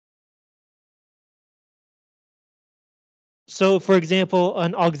 So, for example,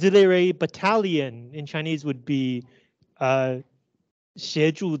 an auxiliary battalion in Chinese would be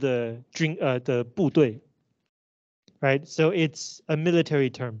协助的部队, right? So it's a military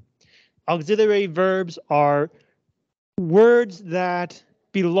term. Auxiliary verbs are words that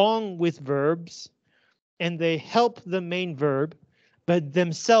belong with verbs and they help the main verb, but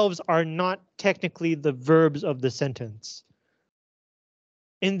themselves are not technically the verbs of the sentence.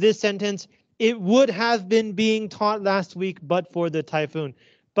 In this sentence, it would have been being taught last week, but for the typhoon.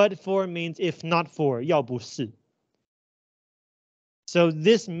 But for means if not for, 要不是. So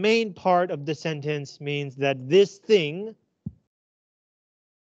this main part of the sentence means that this thing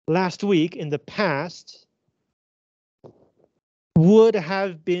last week in the past would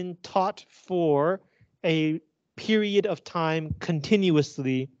have been taught for a period of time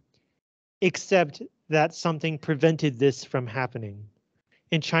continuously, except that something prevented this from happening.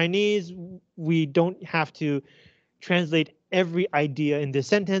 In Chinese, we don't have to translate every idea in this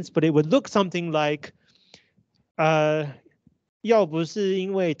sentence, but it would look something like, 要不是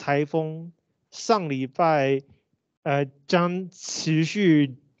因为台风，上礼拜将持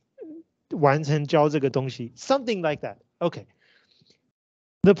续完成教这个东西, something like that. Okay.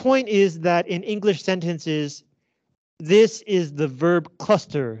 The point is that in English sentences, this is the verb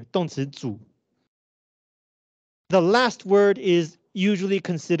cluster, 动词组. The last word is usually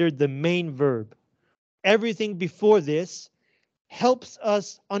considered the main verb. Everything before this helps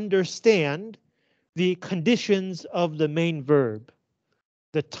us understand the conditions of the main verb,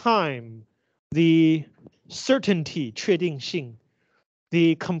 the time, the certainty, 确定性,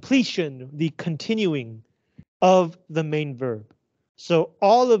 the completion, the continuing of the main verb. So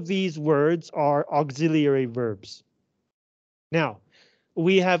all of these words are auxiliary verbs. Now,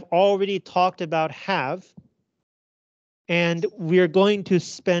 we have already talked about have, and we're going to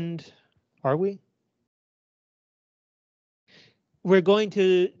spend, are we? We're going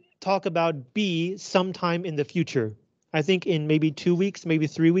to talk about be sometime in the future. I think in maybe 2 weeks, maybe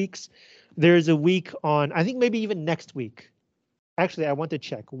 3 weeks. There's a week on, I think maybe even next week. Actually, I want to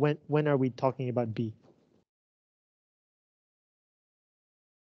check when are we talking about be?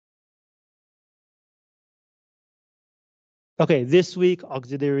 Okay, this week,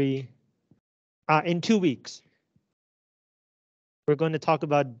 auxiliary, in 2 weeks. We're going to talk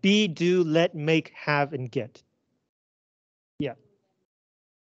about be, do, let, make, have, and get. Yeah.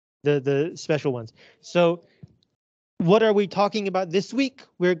 The special ones. So what are we talking about this week?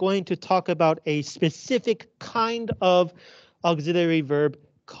 We're going to talk about a specific kind of auxiliary verb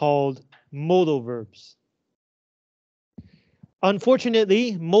called modal verbs.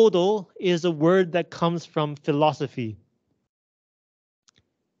 Unfortunately, modal is a word that comes from philosophy.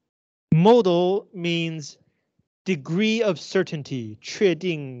 Modal means degree of certainty, 确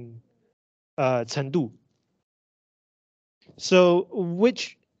定程度. So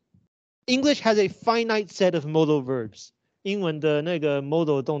which English has a finite set of modal verbs. 英文的那个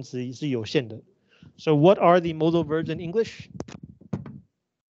modal 动词是有限的. So what are the modal verbs in English?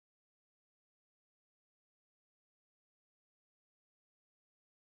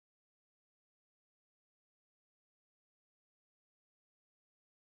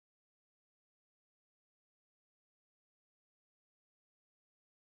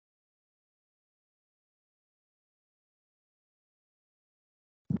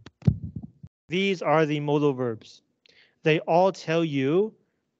 These are the modal verbs. They all tell you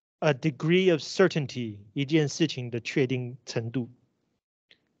a degree of certainty, 一件事情的确定程度.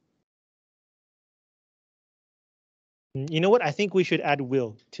 You know what? I think we should add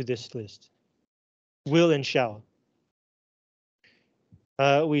will to this list. Will and shall.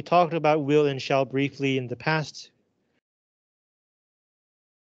 We talked about will and shall briefly in the past.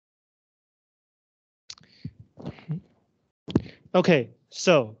 Okay,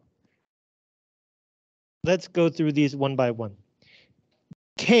 so let's go through these one by one.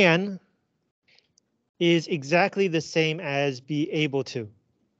 Can is exactly the same as be able to.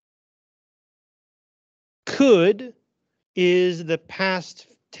 Could is the past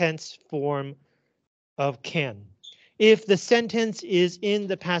tense form of can. If the sentence is in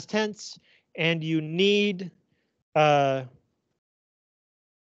the past tense and you need to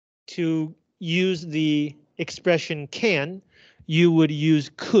use the expression can, you would use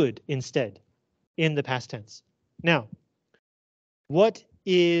could instead in the past tense. Now, what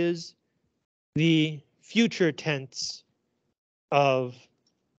is the future tense of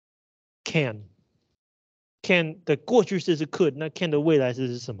can? Can 的过去式是 could，那 can 的未来式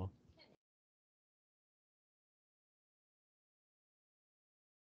是什么？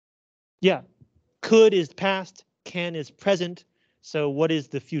 Yeah, could is past, can is present. So what is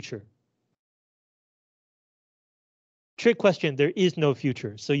the future? Trick question, there is no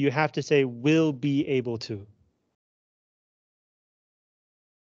future. So you have to say will be able to.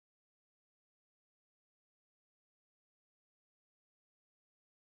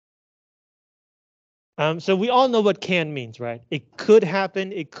 So we all know what can means, right? It could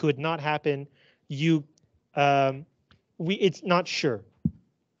happen, it could not happen. It's not sure.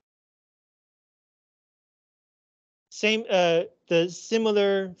 Same, the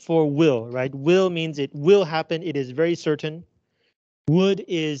similar for will, right? Will means it will happen, it is very certain. Would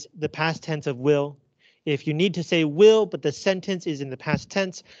is the past tense of will. If you need to say will, but the sentence is in the past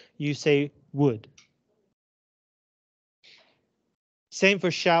tense, you say would. Same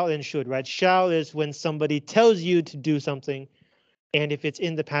for shall and should, right? Shall is when somebody tells you to do something, and if it's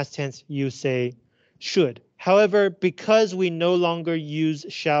in the past tense, you say should. However, because we no longer use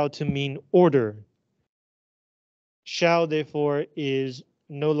shall to mean order, shall therefore is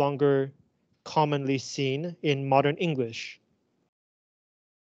no longer commonly seen in modern English.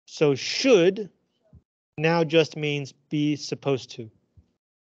 So should now just means be supposed to.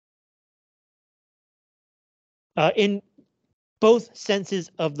 In both senses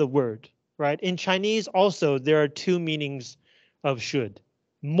of the word, right? In Chinese also, there are two meanings of should.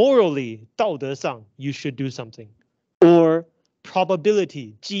 Morally, 道德上, you should do something. Or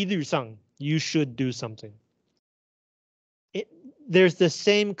probability, 几率上, you should do something. There's the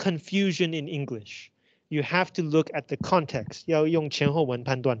same confusion in English. You have to look at the context. 要用前后文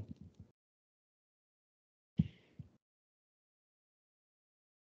判断.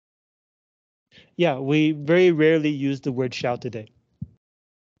 Yeah, we very rarely use the word shall today.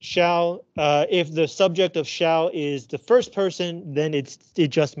 Shall, if the subject of shall is the first person, then it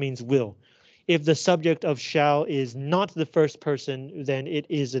just means will. If the subject of shall is not the first person, then it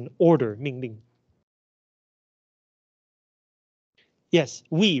is an order, 命令. Yes,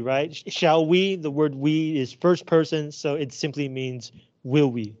 we, right? Shall we? The word we is first person, so it simply means will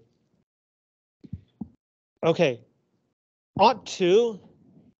we. Okay. Ought to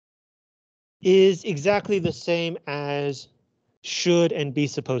is exactly the same as should and be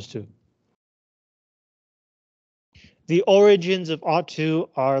supposed to. The origins of ought to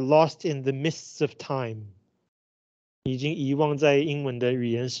are lost in the mists of time. 已经遗忘在英文的语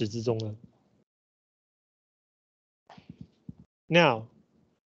言史之中了. Now,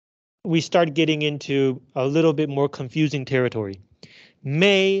 we start getting into a little bit more confusing territory.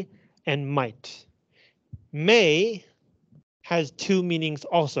 May and might. May has two meanings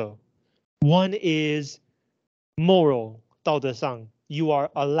also. One is moral, 道德上, you are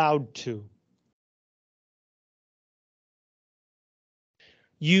allowed to.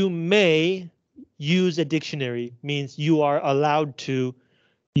 You may use a dictionary means you are allowed to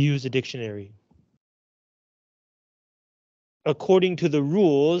use a dictionary. According to the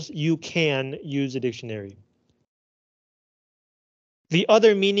rules, you can use a dictionary. The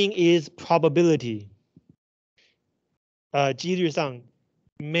other meaning is probability. 几率上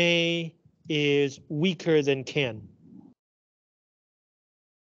may is weaker than can.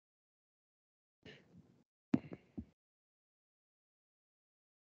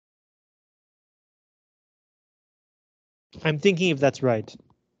 I'm thinking if that's right.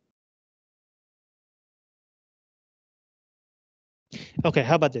 Okay,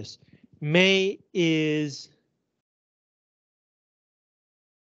 how about this? May is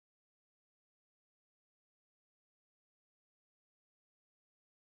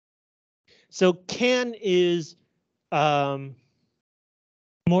so can is more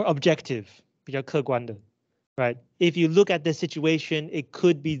objective, 比较客观的, right? If you look at the situation, it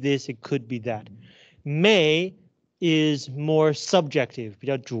could be this, it could be that. May is more subjective, 比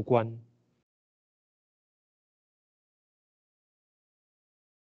较主观.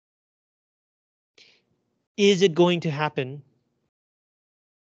 Is it going to happen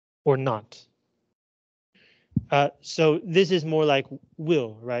or not? So this is more like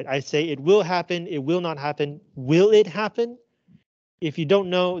will, right? I say it will happen, it will not happen. Will it happen? If you don't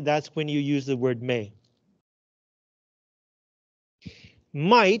know, that's when you use the word may.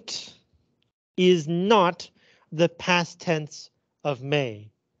 Might is not the past tense of may.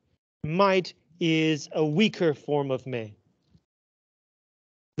 Might is a weaker form of may.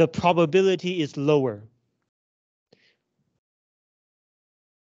 The probability is lower.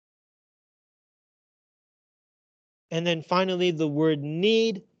 And then finally, the word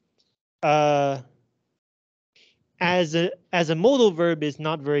need as a modal verb is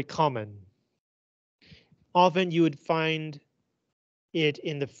not very common. Often you would find it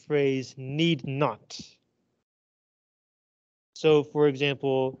in the phrase need not. So for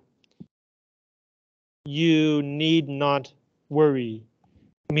example, you need not worry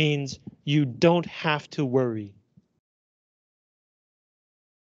means you don't have to worry.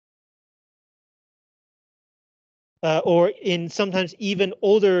 Or in sometimes even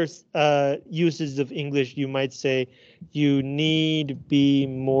older uses of English, you might say you need be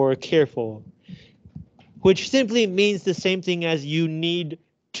more careful, which simply means the same thing as you need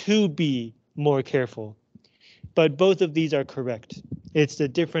to be more careful. But both of these are correct. It's a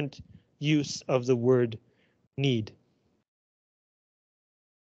different use of the word need.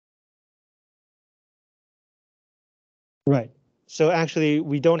 Right. So actually,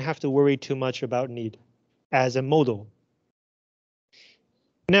 we don't have to worry too much about need as a modal.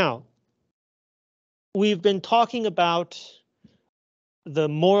 Now, we've been talking about the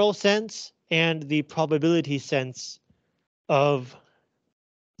moral sense and the probability sense of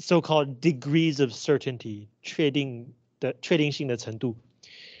so-called degrees of certainty, 确定性的程度.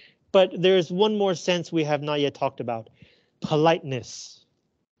 But there's one more sense we have not yet talked about, politeness.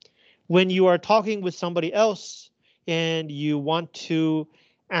 When you are talking with somebody else and you want to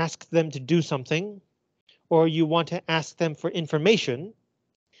ask them to do something, or you want to ask them for information,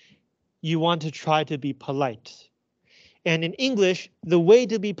 you want to try to be polite. And in English, the way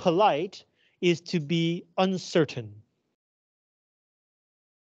to be polite is to be uncertain.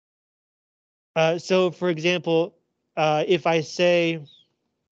 So for example, if I say,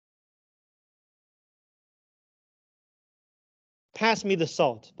 pass me the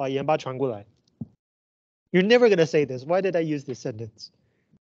salt, 把盐巴传过来. You're never going to say this. Why did I use this sentence?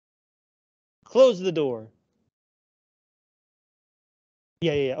 Close the door.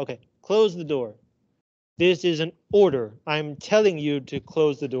 Yeah, okay. Close the door. This is an order. I'm telling you to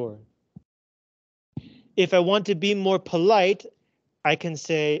close the door. If I want to be more polite, I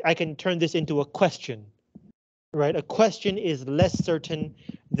can turn this into a question, right? A question is less certain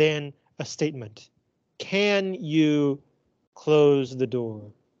than a statement. Can you close the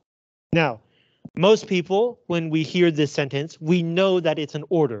door? Now, most people, when we hear this sentence, we know that it's an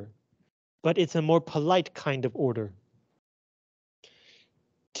order, but it's a more polite kind of order.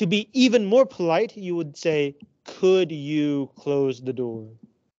 To be even more polite, you would say, could you close the door?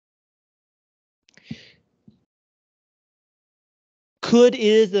 Could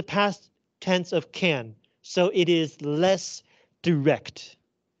is the past tense of can, so it is less direct.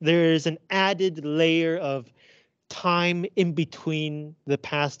 There is an added layer of time in between the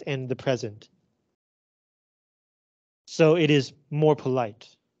past and the present. So it is more polite.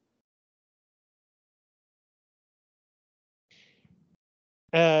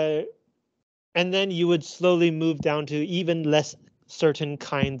 And then you would slowly move down to even less certain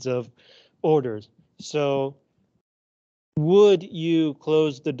kinds of orders. So would you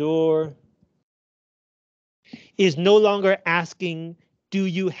close the door? Is no longer asking do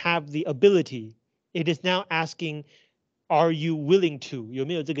you have the ability? It is now asking, are you willing to? 有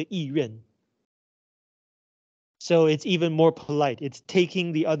没有这个意愿? So it's even more polite. It's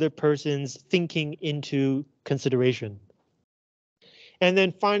taking the other person's thinking into consideration. And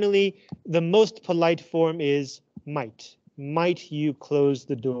then finally, the most polite form is might. Might you close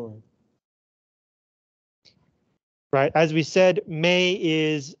the door? Right, as we said, may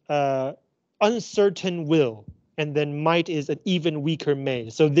is uncertain will, and then might is an even weaker may.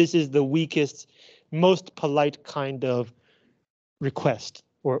 So this is the weakest, most polite kind of request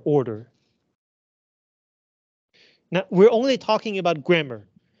or order. Now, we're only talking about grammar,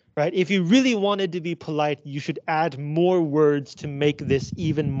 right? If you really wanted to be polite, you should add more words to make this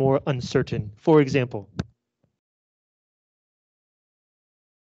even more uncertain. For example,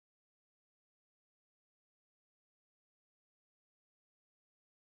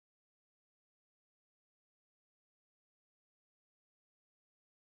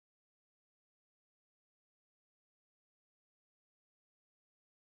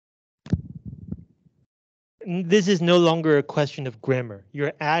 this is no longer a question of grammar.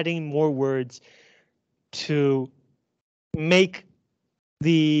 You're adding more words to make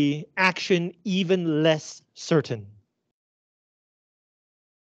the action even less certain.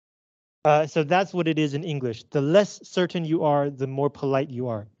 So that's what it is in English. The less certain you are, the more polite you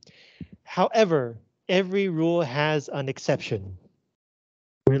are. However, every rule has an exception.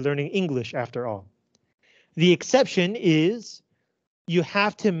 We're learning English after all. The exception is you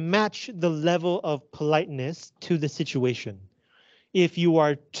have to match the level of politeness to the situation. If you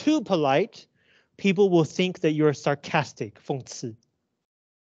are too polite, people will think that you're sarcastic, 讽刺.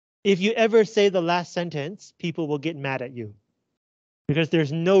 If you ever say the last sentence, people will get mad at you because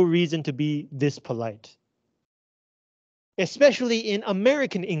there's no reason to be this polite. Especially in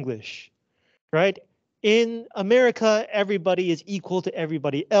American English, right? In America, everybody is equal to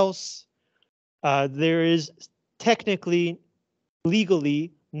everybody else. There is technically,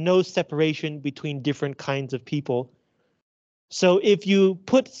 legally, no separation between different kinds of people. So if you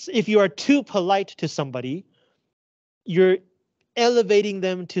are too polite to somebody, you're elevating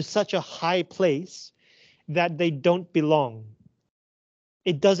them to such a high place that they don't belong.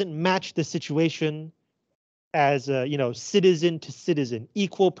 It doesn't match the situation as a, citizen to citizen,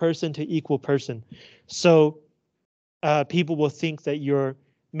 equal person to equal person. So people will think that you're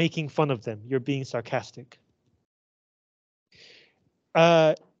making fun of them. You're being sarcastic.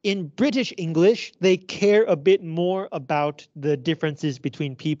 In British English, they care a bit more about the differences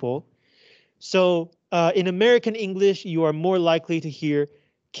between people. So in American English, you are more likely to hear,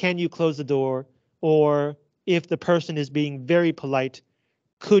 can you close the door? Or if the person is being very polite,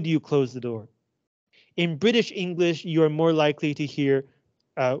 could you close the door? In British English, you are more likely to hear,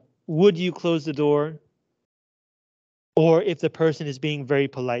 would you close the door? Or if the person is being very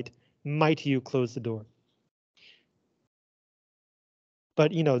polite, might you close the door?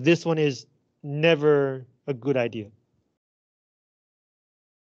 But this one is never a good idea.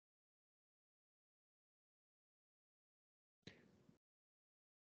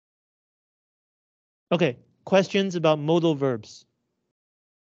 Okay, questions about modal verbs?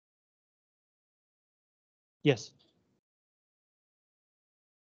 Yes.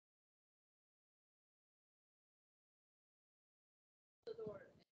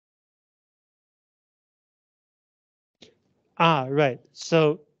 Right.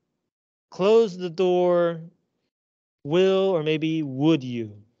 So close the door, will or maybe would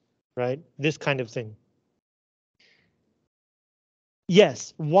you, right? This kind of thing.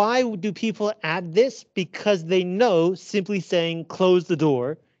 Yes. Why do people add this? Because they know simply saying close the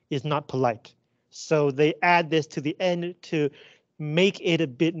door is not polite. So they add this to the end to make it a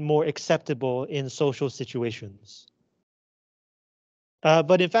bit more acceptable in social situations.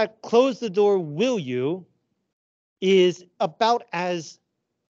 But in fact, close the door, will you, is about as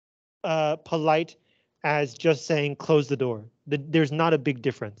polite as just saying close the door. There's not a big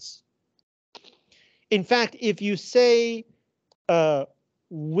difference. In fact, if you say,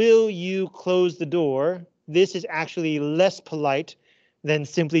 will you close the door? This is actually less polite than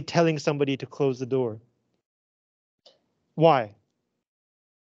simply telling somebody to close the door. Why?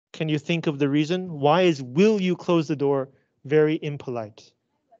 Can you think of the reason? Why is will you close the door very impolite?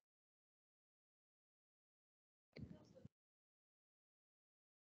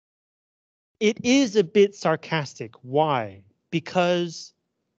 It is a bit sarcastic. Why? Because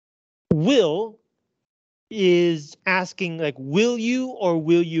will is asking like, will you or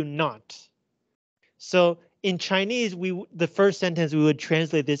will you not? So in Chinese, the first sentence we would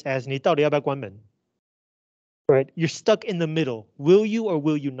translate this as 你到底要不要关门? Right? You're stuck in the middle. Will you or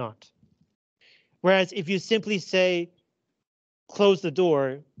will you not? Whereas if you simply say, close the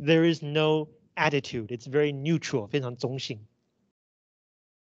door, there is no attitude. It's very neutral, 非常中性.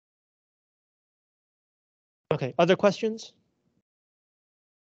 Okay, other questions?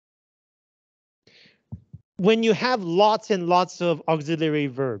 When you have lots and lots of auxiliary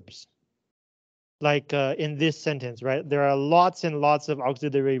verbs, like in this sentence, right? There are lots and lots of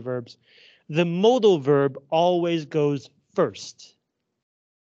auxiliary verbs. The modal verb always goes first,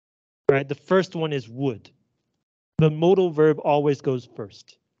 right? The first one is would. The modal verb always goes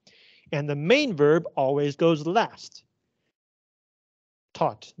first. And the main verb always goes last.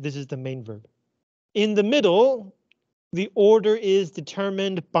 Taught, this is the main verb. In the middle, the order is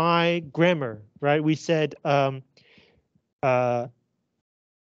determined by grammar, right? We said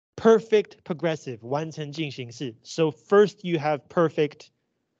perfect progressive, 完成进行式. So first you have perfect,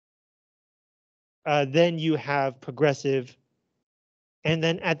 then you have progressive, and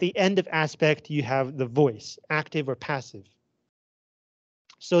then at the end of aspect you have the voice, active or passive.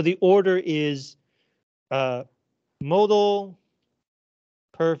 So the order is modal,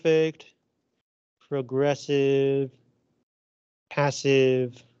 perfect, progressive,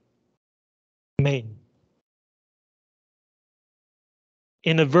 passive, main.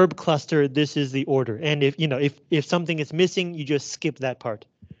 In a verb cluster, this is the order. And if something is missing, you just skip that part.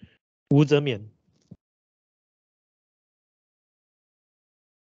 无则免.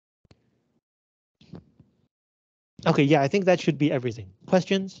 Okay, yeah, I think that should be everything.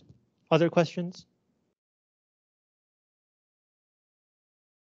 Questions? Other questions?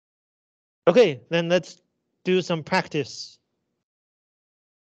 Okay, then let's do some practice.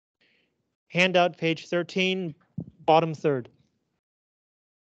 Handout page 13, bottom third.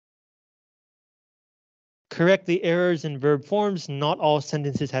 Correct the errors in verb forms. Not all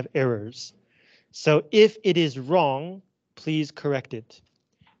sentences have errors. So if it is wrong, please correct it.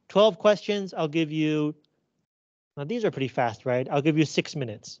 12 questions, I'll give you, now these are pretty fast, right? I'll give you 6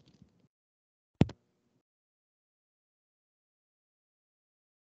 minutes.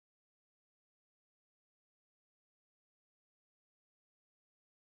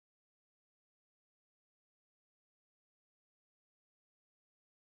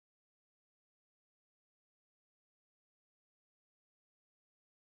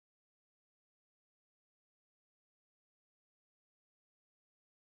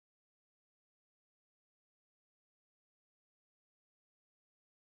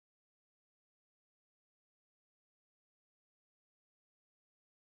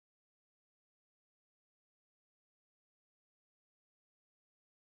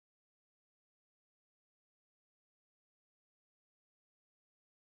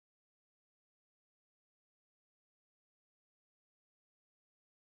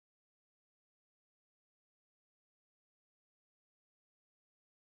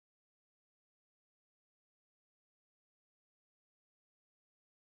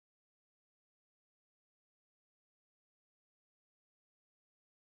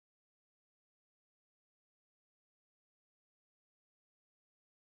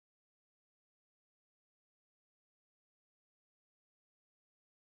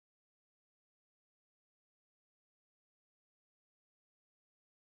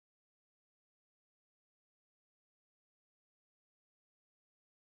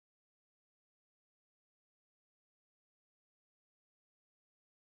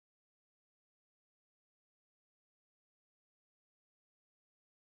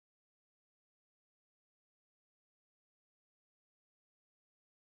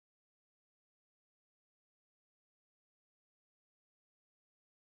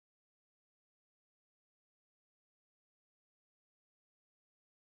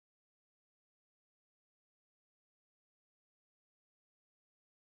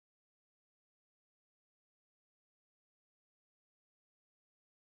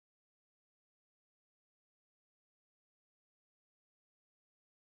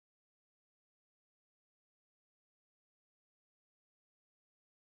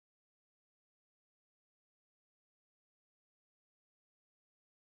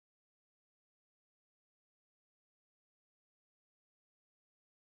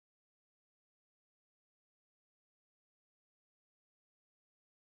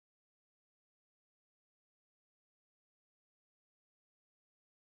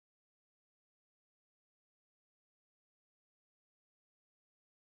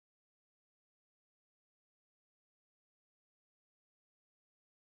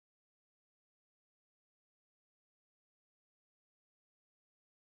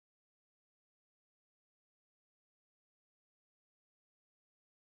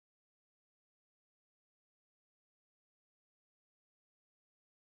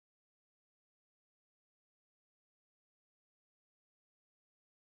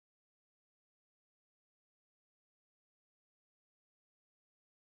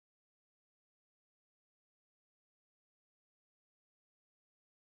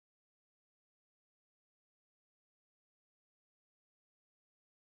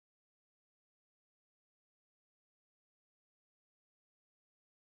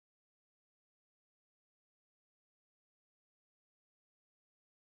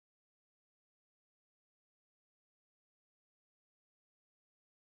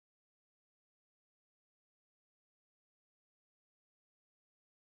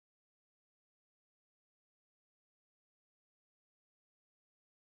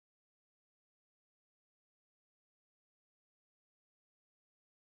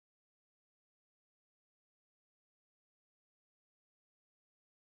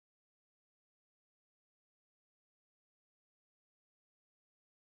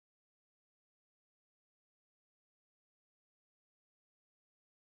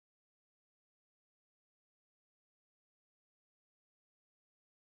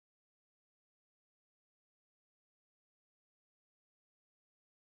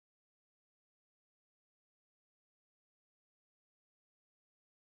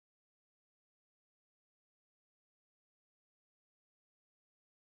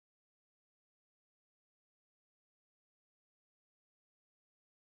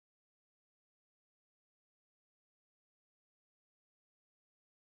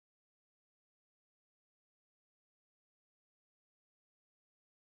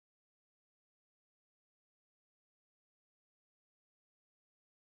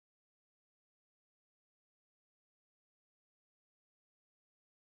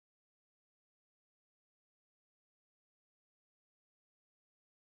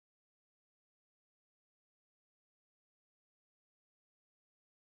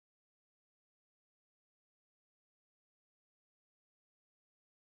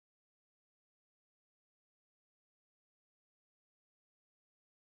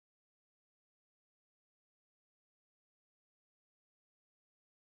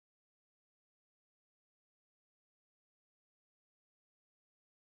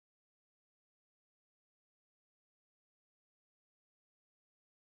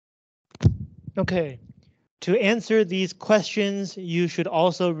 Okay. To answer these questions, you should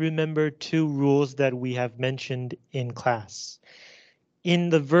also remember two rules that we have mentioned in class. In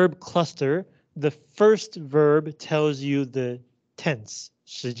the verb cluster, the first verb tells you the tense,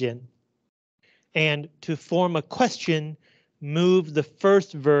 时间. And to form a question, move the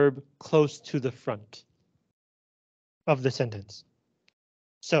first verb close to the front of the sentence.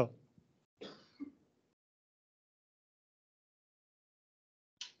 So,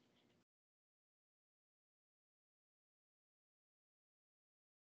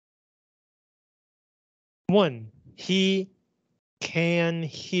 one, he can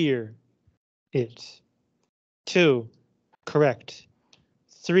hear it. Two, correct.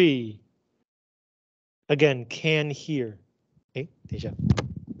 Three, again, can hear. 哎，等一下。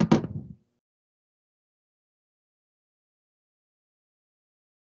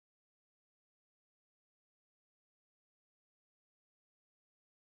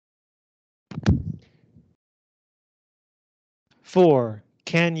4,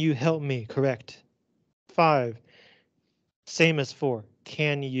 can you help me? Correct. 5, same as 4,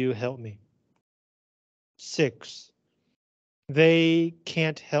 can you help me? 6, they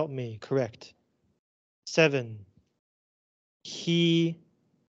can't help me. Correct. 7, he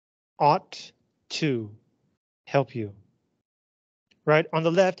ought to help you. Right, on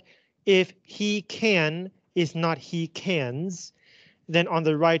the left, if he can is not he cans, then on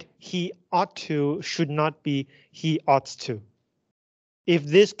the right, he ought to should not be he oughts to. If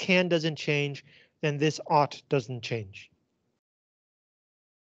this can doesn't change, then this ought doesn't change.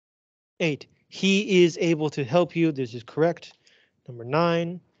 8, he is able to help you. This is correct. Number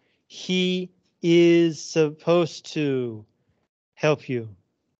 9, he is supposed to help you.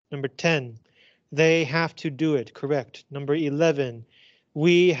 Number 10, they have to do it. Correct. Number 11,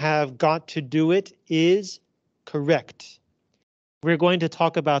 we have got to do it is correct. We're going to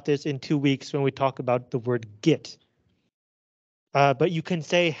talk about this in 2 weeks when we talk about the word get. But you can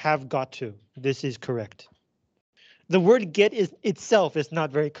say have got to. This is correct. The word get is itself is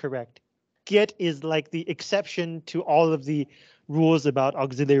not very correct. Get is like the exception to all of the rules about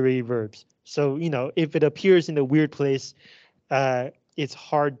auxiliary verbs. So, you know, if it appears in a weird place, it's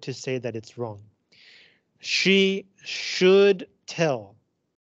hard to say that it's wrong. She should tell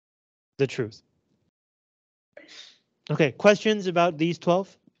the truth. Okay, questions about these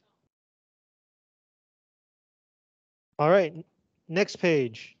 12? All right, next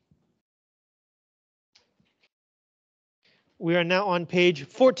page. We are now on page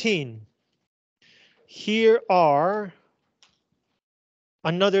 14. Here are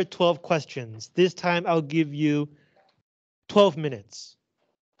another 12 questions. This time I'll give you 12 minutes.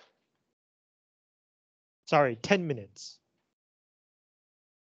 Sorry, 10 minutes.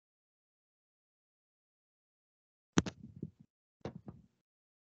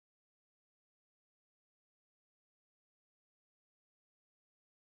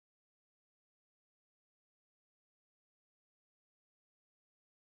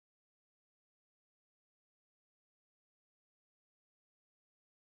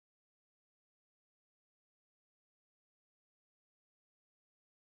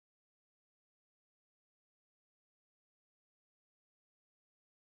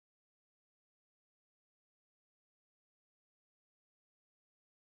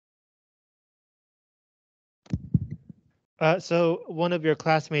 So one of your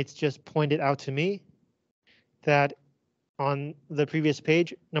classmates just pointed out to me that on the previous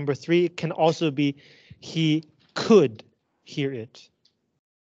page, number 3 can also be he could hear it.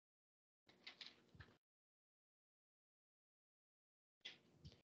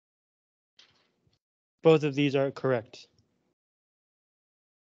 Both of these are correct.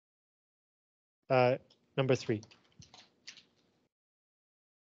 Number 3.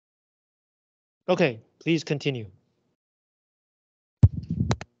 Okay, please continue.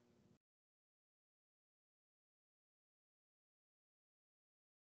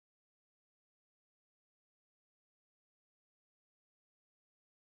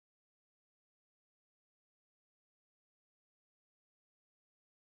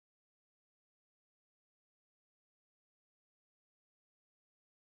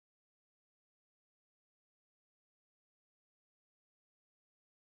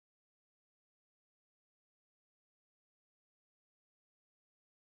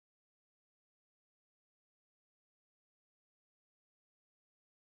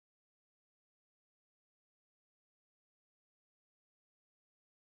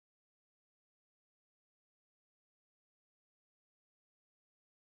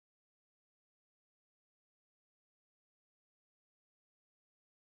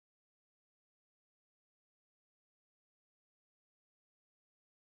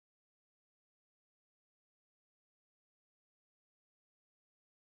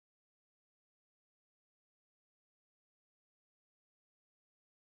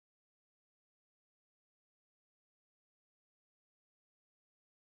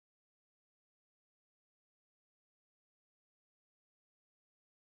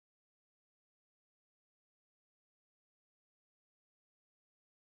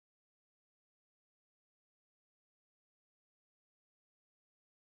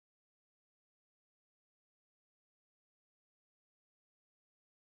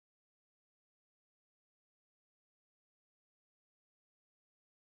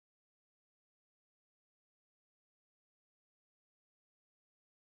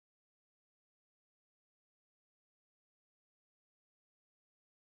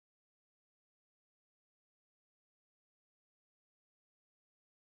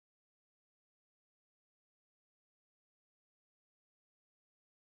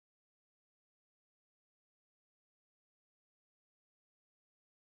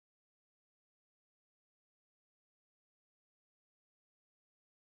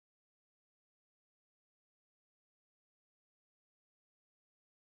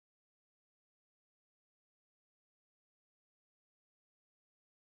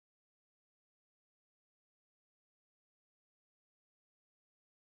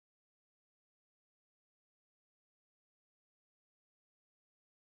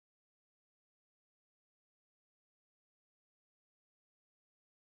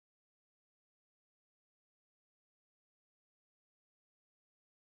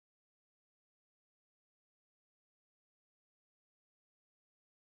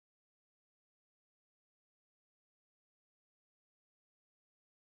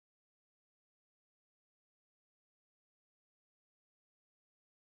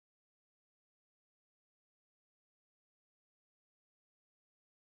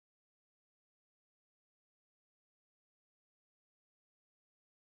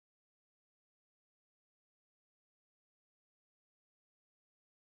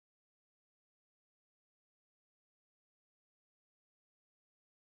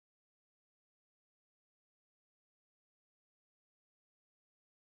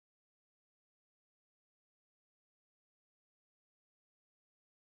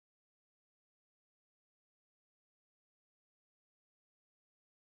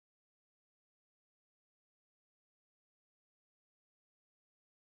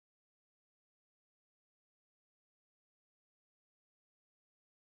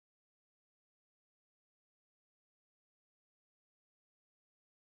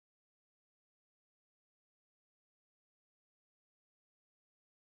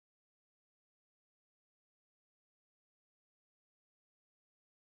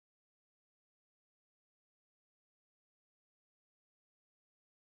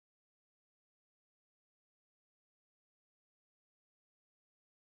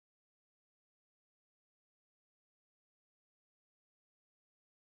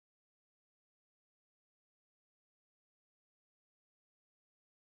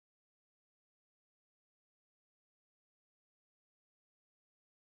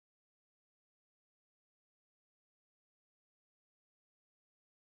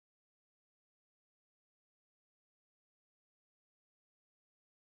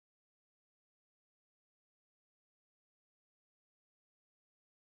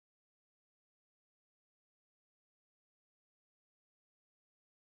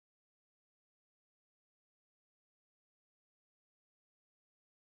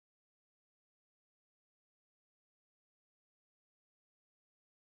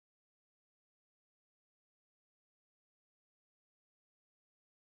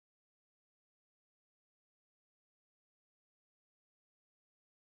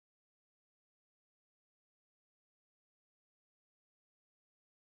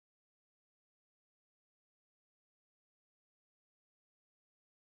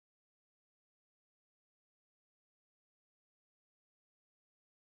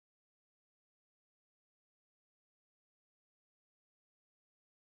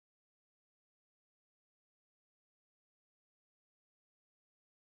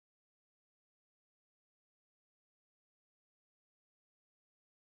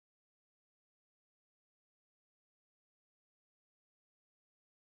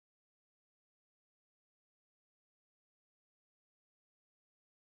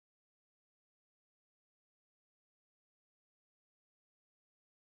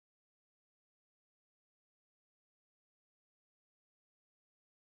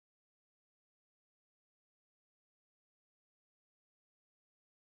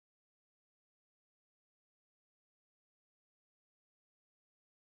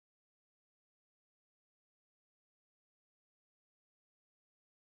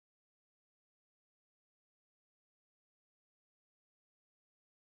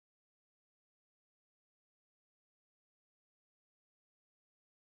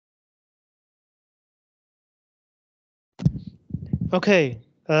 Okay,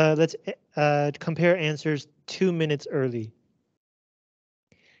 let's compare answers 2 minutes early.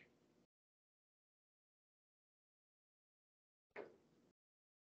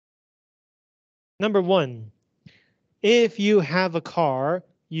 Number 1, if you have a car,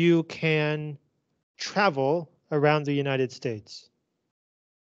 you can travel around the United States.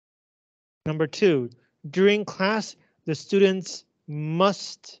 Number 2, during class, the students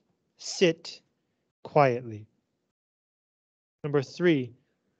must sit quietly. Number 3,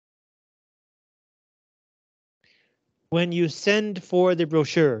 when you send for the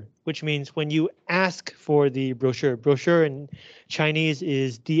brochure, which means when you ask for the brochure in Chinese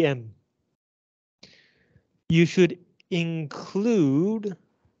is DM, you should include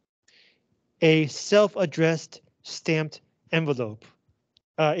a self-addressed stamped envelope.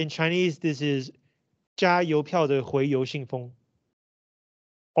 In Chinese, this is 加邮票的回邮信封.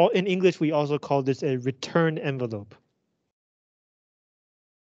 In English, we also call this a return envelope.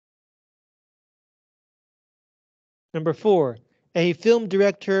 Number 4, a film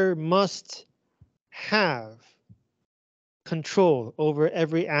director must have control over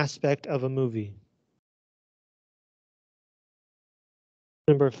every aspect of a movie.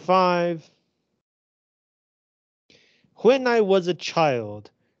 Number 5, when I was a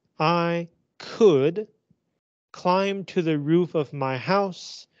child, I could climb to the roof of my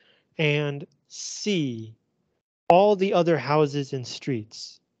house and see all the other houses and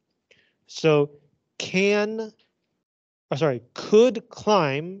streets. So could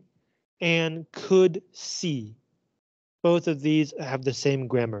climb and could see. Both of these have the same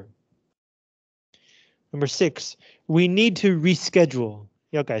grammar. Number 6, we need to reschedule.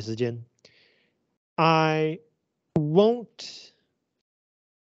 要改时间. I won't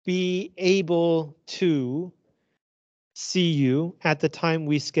be able to see you at the time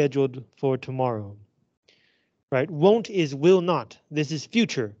we scheduled for tomorrow. Right? Won't is will not. This is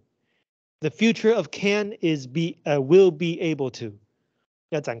future. The future of can is will be able to.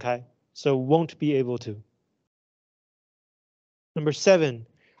 要展开. So won't be able to. Number 7,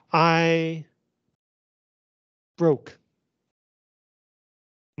 I broke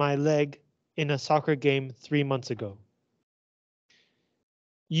my leg in a soccer game 3 months ago.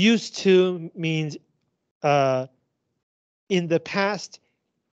 Used to means in the past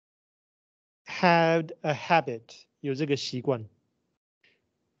had a habit, 有这个习惯.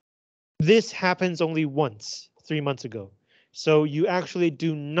 This happens only once 3 months ago. So you actually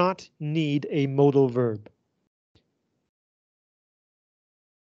do not need a modal verb.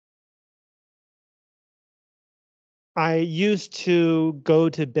 I used to go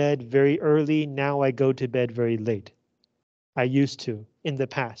to bed very early. Now I go to bed very late. I used to, in the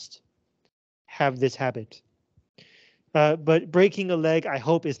past, have this habit. But breaking a leg, I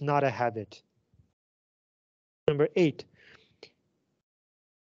hope, is not a habit. Number 8.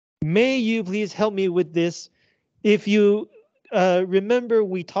 May you please help me with this? If you remember,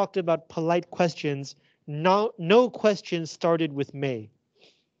 we talked about polite questions. No question started with may.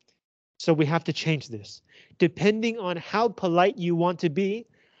 So we have to change this. Depending on how polite you want to be,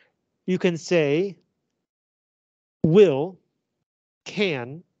 you can say will,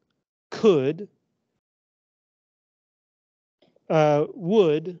 can, could,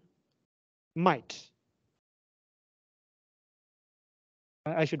 would, might.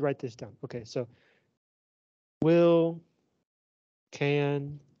 I should write this down. Okay, so will,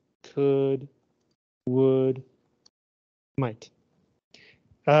 can, could, would, might.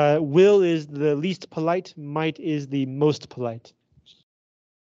 Will is the least polite, might is the most polite.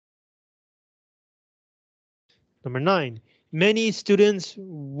 Number 9, many students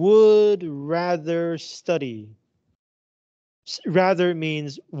would rather study. Rather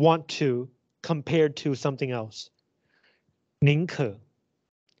means want to compared to something else. 宁可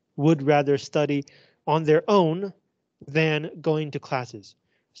would rather study on their own than going to classes.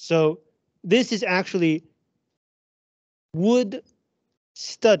 So this is actually would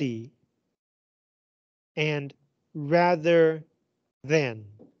study and rather than.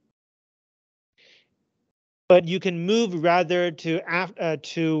 But you can move rather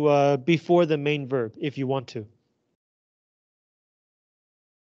to before the main verb if you want to.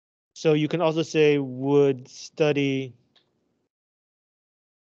 So you can also say would study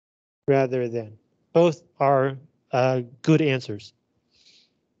rather than. Both are good answers.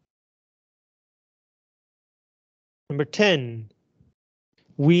 Number 10,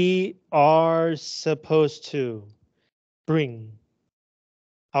 we are supposed to bring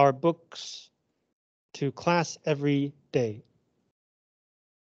our books to class every day.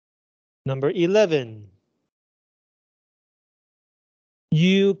 Number 11,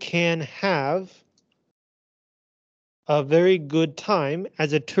 you can have a very good time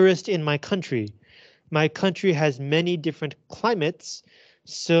as a tourist in my country. My country has many different climates,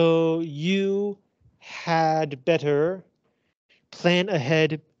 so you had better plan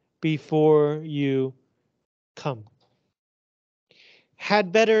ahead before you come.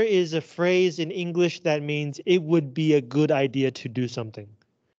 Had better is a phrase in English that means it would be a good idea to do something.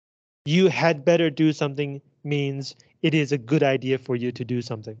 You had better do something means it is a good idea for you to do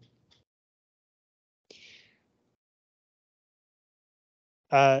something.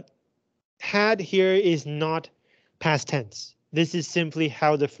 Had here is not past tense. This is simply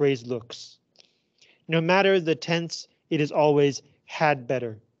how the phrase looks. No matter the tense, it is always had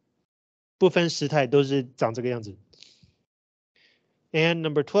better. 不分时态都是长这个样子。And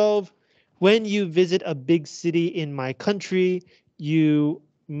number 12, when you visit a big city in my country, you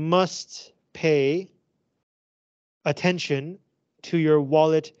must pay attention to your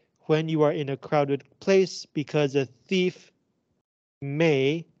wallet when you are in a crowded place because a thief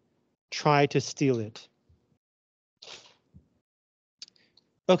may try to steal it.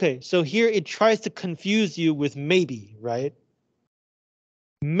 Okay, so here it tries to confuse you with maybe, right?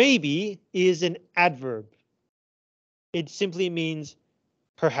 Maybe is an adverb. It simply means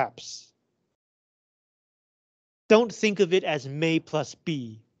perhaps. Don't think of it as may plus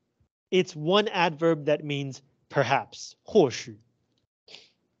be. It's one adverb that means perhaps, 或许.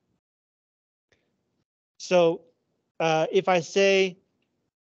 So if I say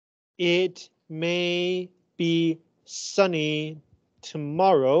it may be sunny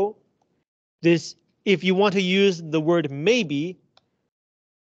tomorrow, this, if you want to use the word maybe,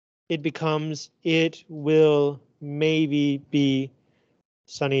 it becomes it will maybe be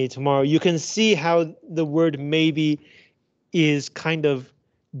sunny tomorrow. You can see how the word maybe is kind of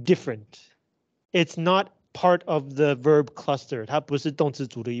different. It's not part of the verb cluster. 它不是动词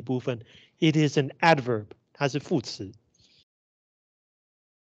组的一部分. It is an adverb. 它是副词.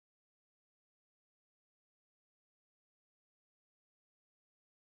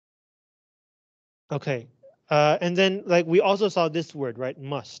 Okay, and then like we also saw this word, right?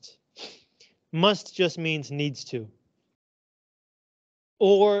 Must. Must just means needs to.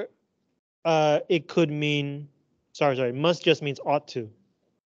 Or it could mean, sorry, must just means ought to.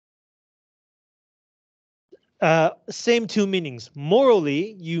 Same two meanings.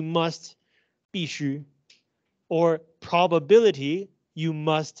 Morally, you must 必须, or probability, you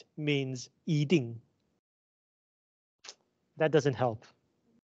must means 一定. That doesn't help.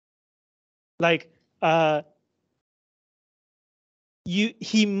 Like,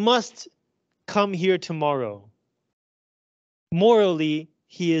 he must come here tomorrow. Morally,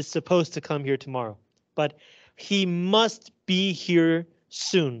 he is supposed to come here tomorrow, but he must be here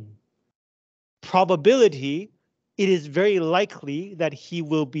soon. Probability, it is very likely that he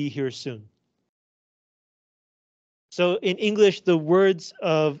will be here soon. So in English, the words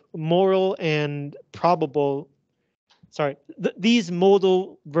of moral and probable, these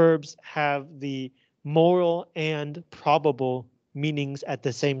modal verbs have the moral and probable meanings at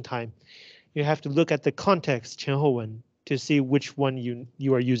the same time. You have to look at the context, 前后文, to see which one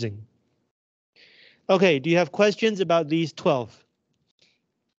you are using. Okay, do you have questions about these 12?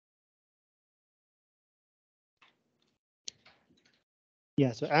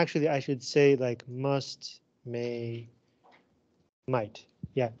 Yeah, so actually I should say like must, may, might.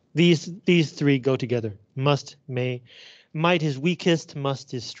 Yeah, these three go together. Must, may, might is weakest,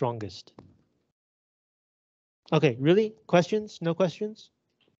 must is strongest. Okay, really? Questions? No questions?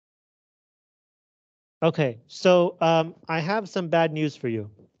 Okay, so I have some bad news for you.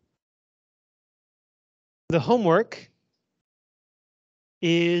 The homework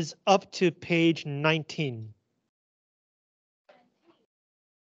is up to page 19.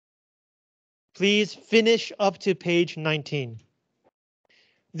 Please finish up to page 19.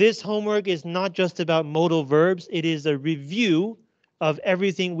 This homework is not just about modal verbs, it is a review of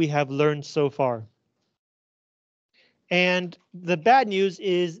everything we have learned so far. And the bad news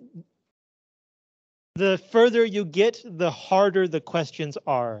is the further you get, the harder the questions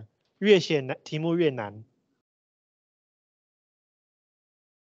are. 越写题目越难.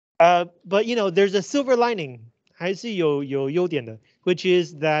 But you know, there's a silver lining, 还是有优点的, which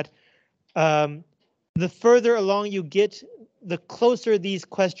is that the further along you get, the closer these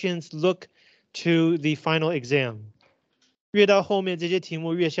questions look to the final exam. 越到后面这些题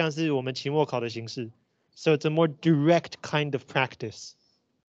目越像是我们期末考的形式. So it's a more direct kind of practice.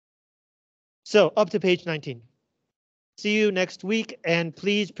 So up to page 19. See you next week, and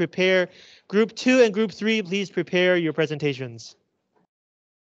please prepare group 2 and group 3, please prepare your presentations.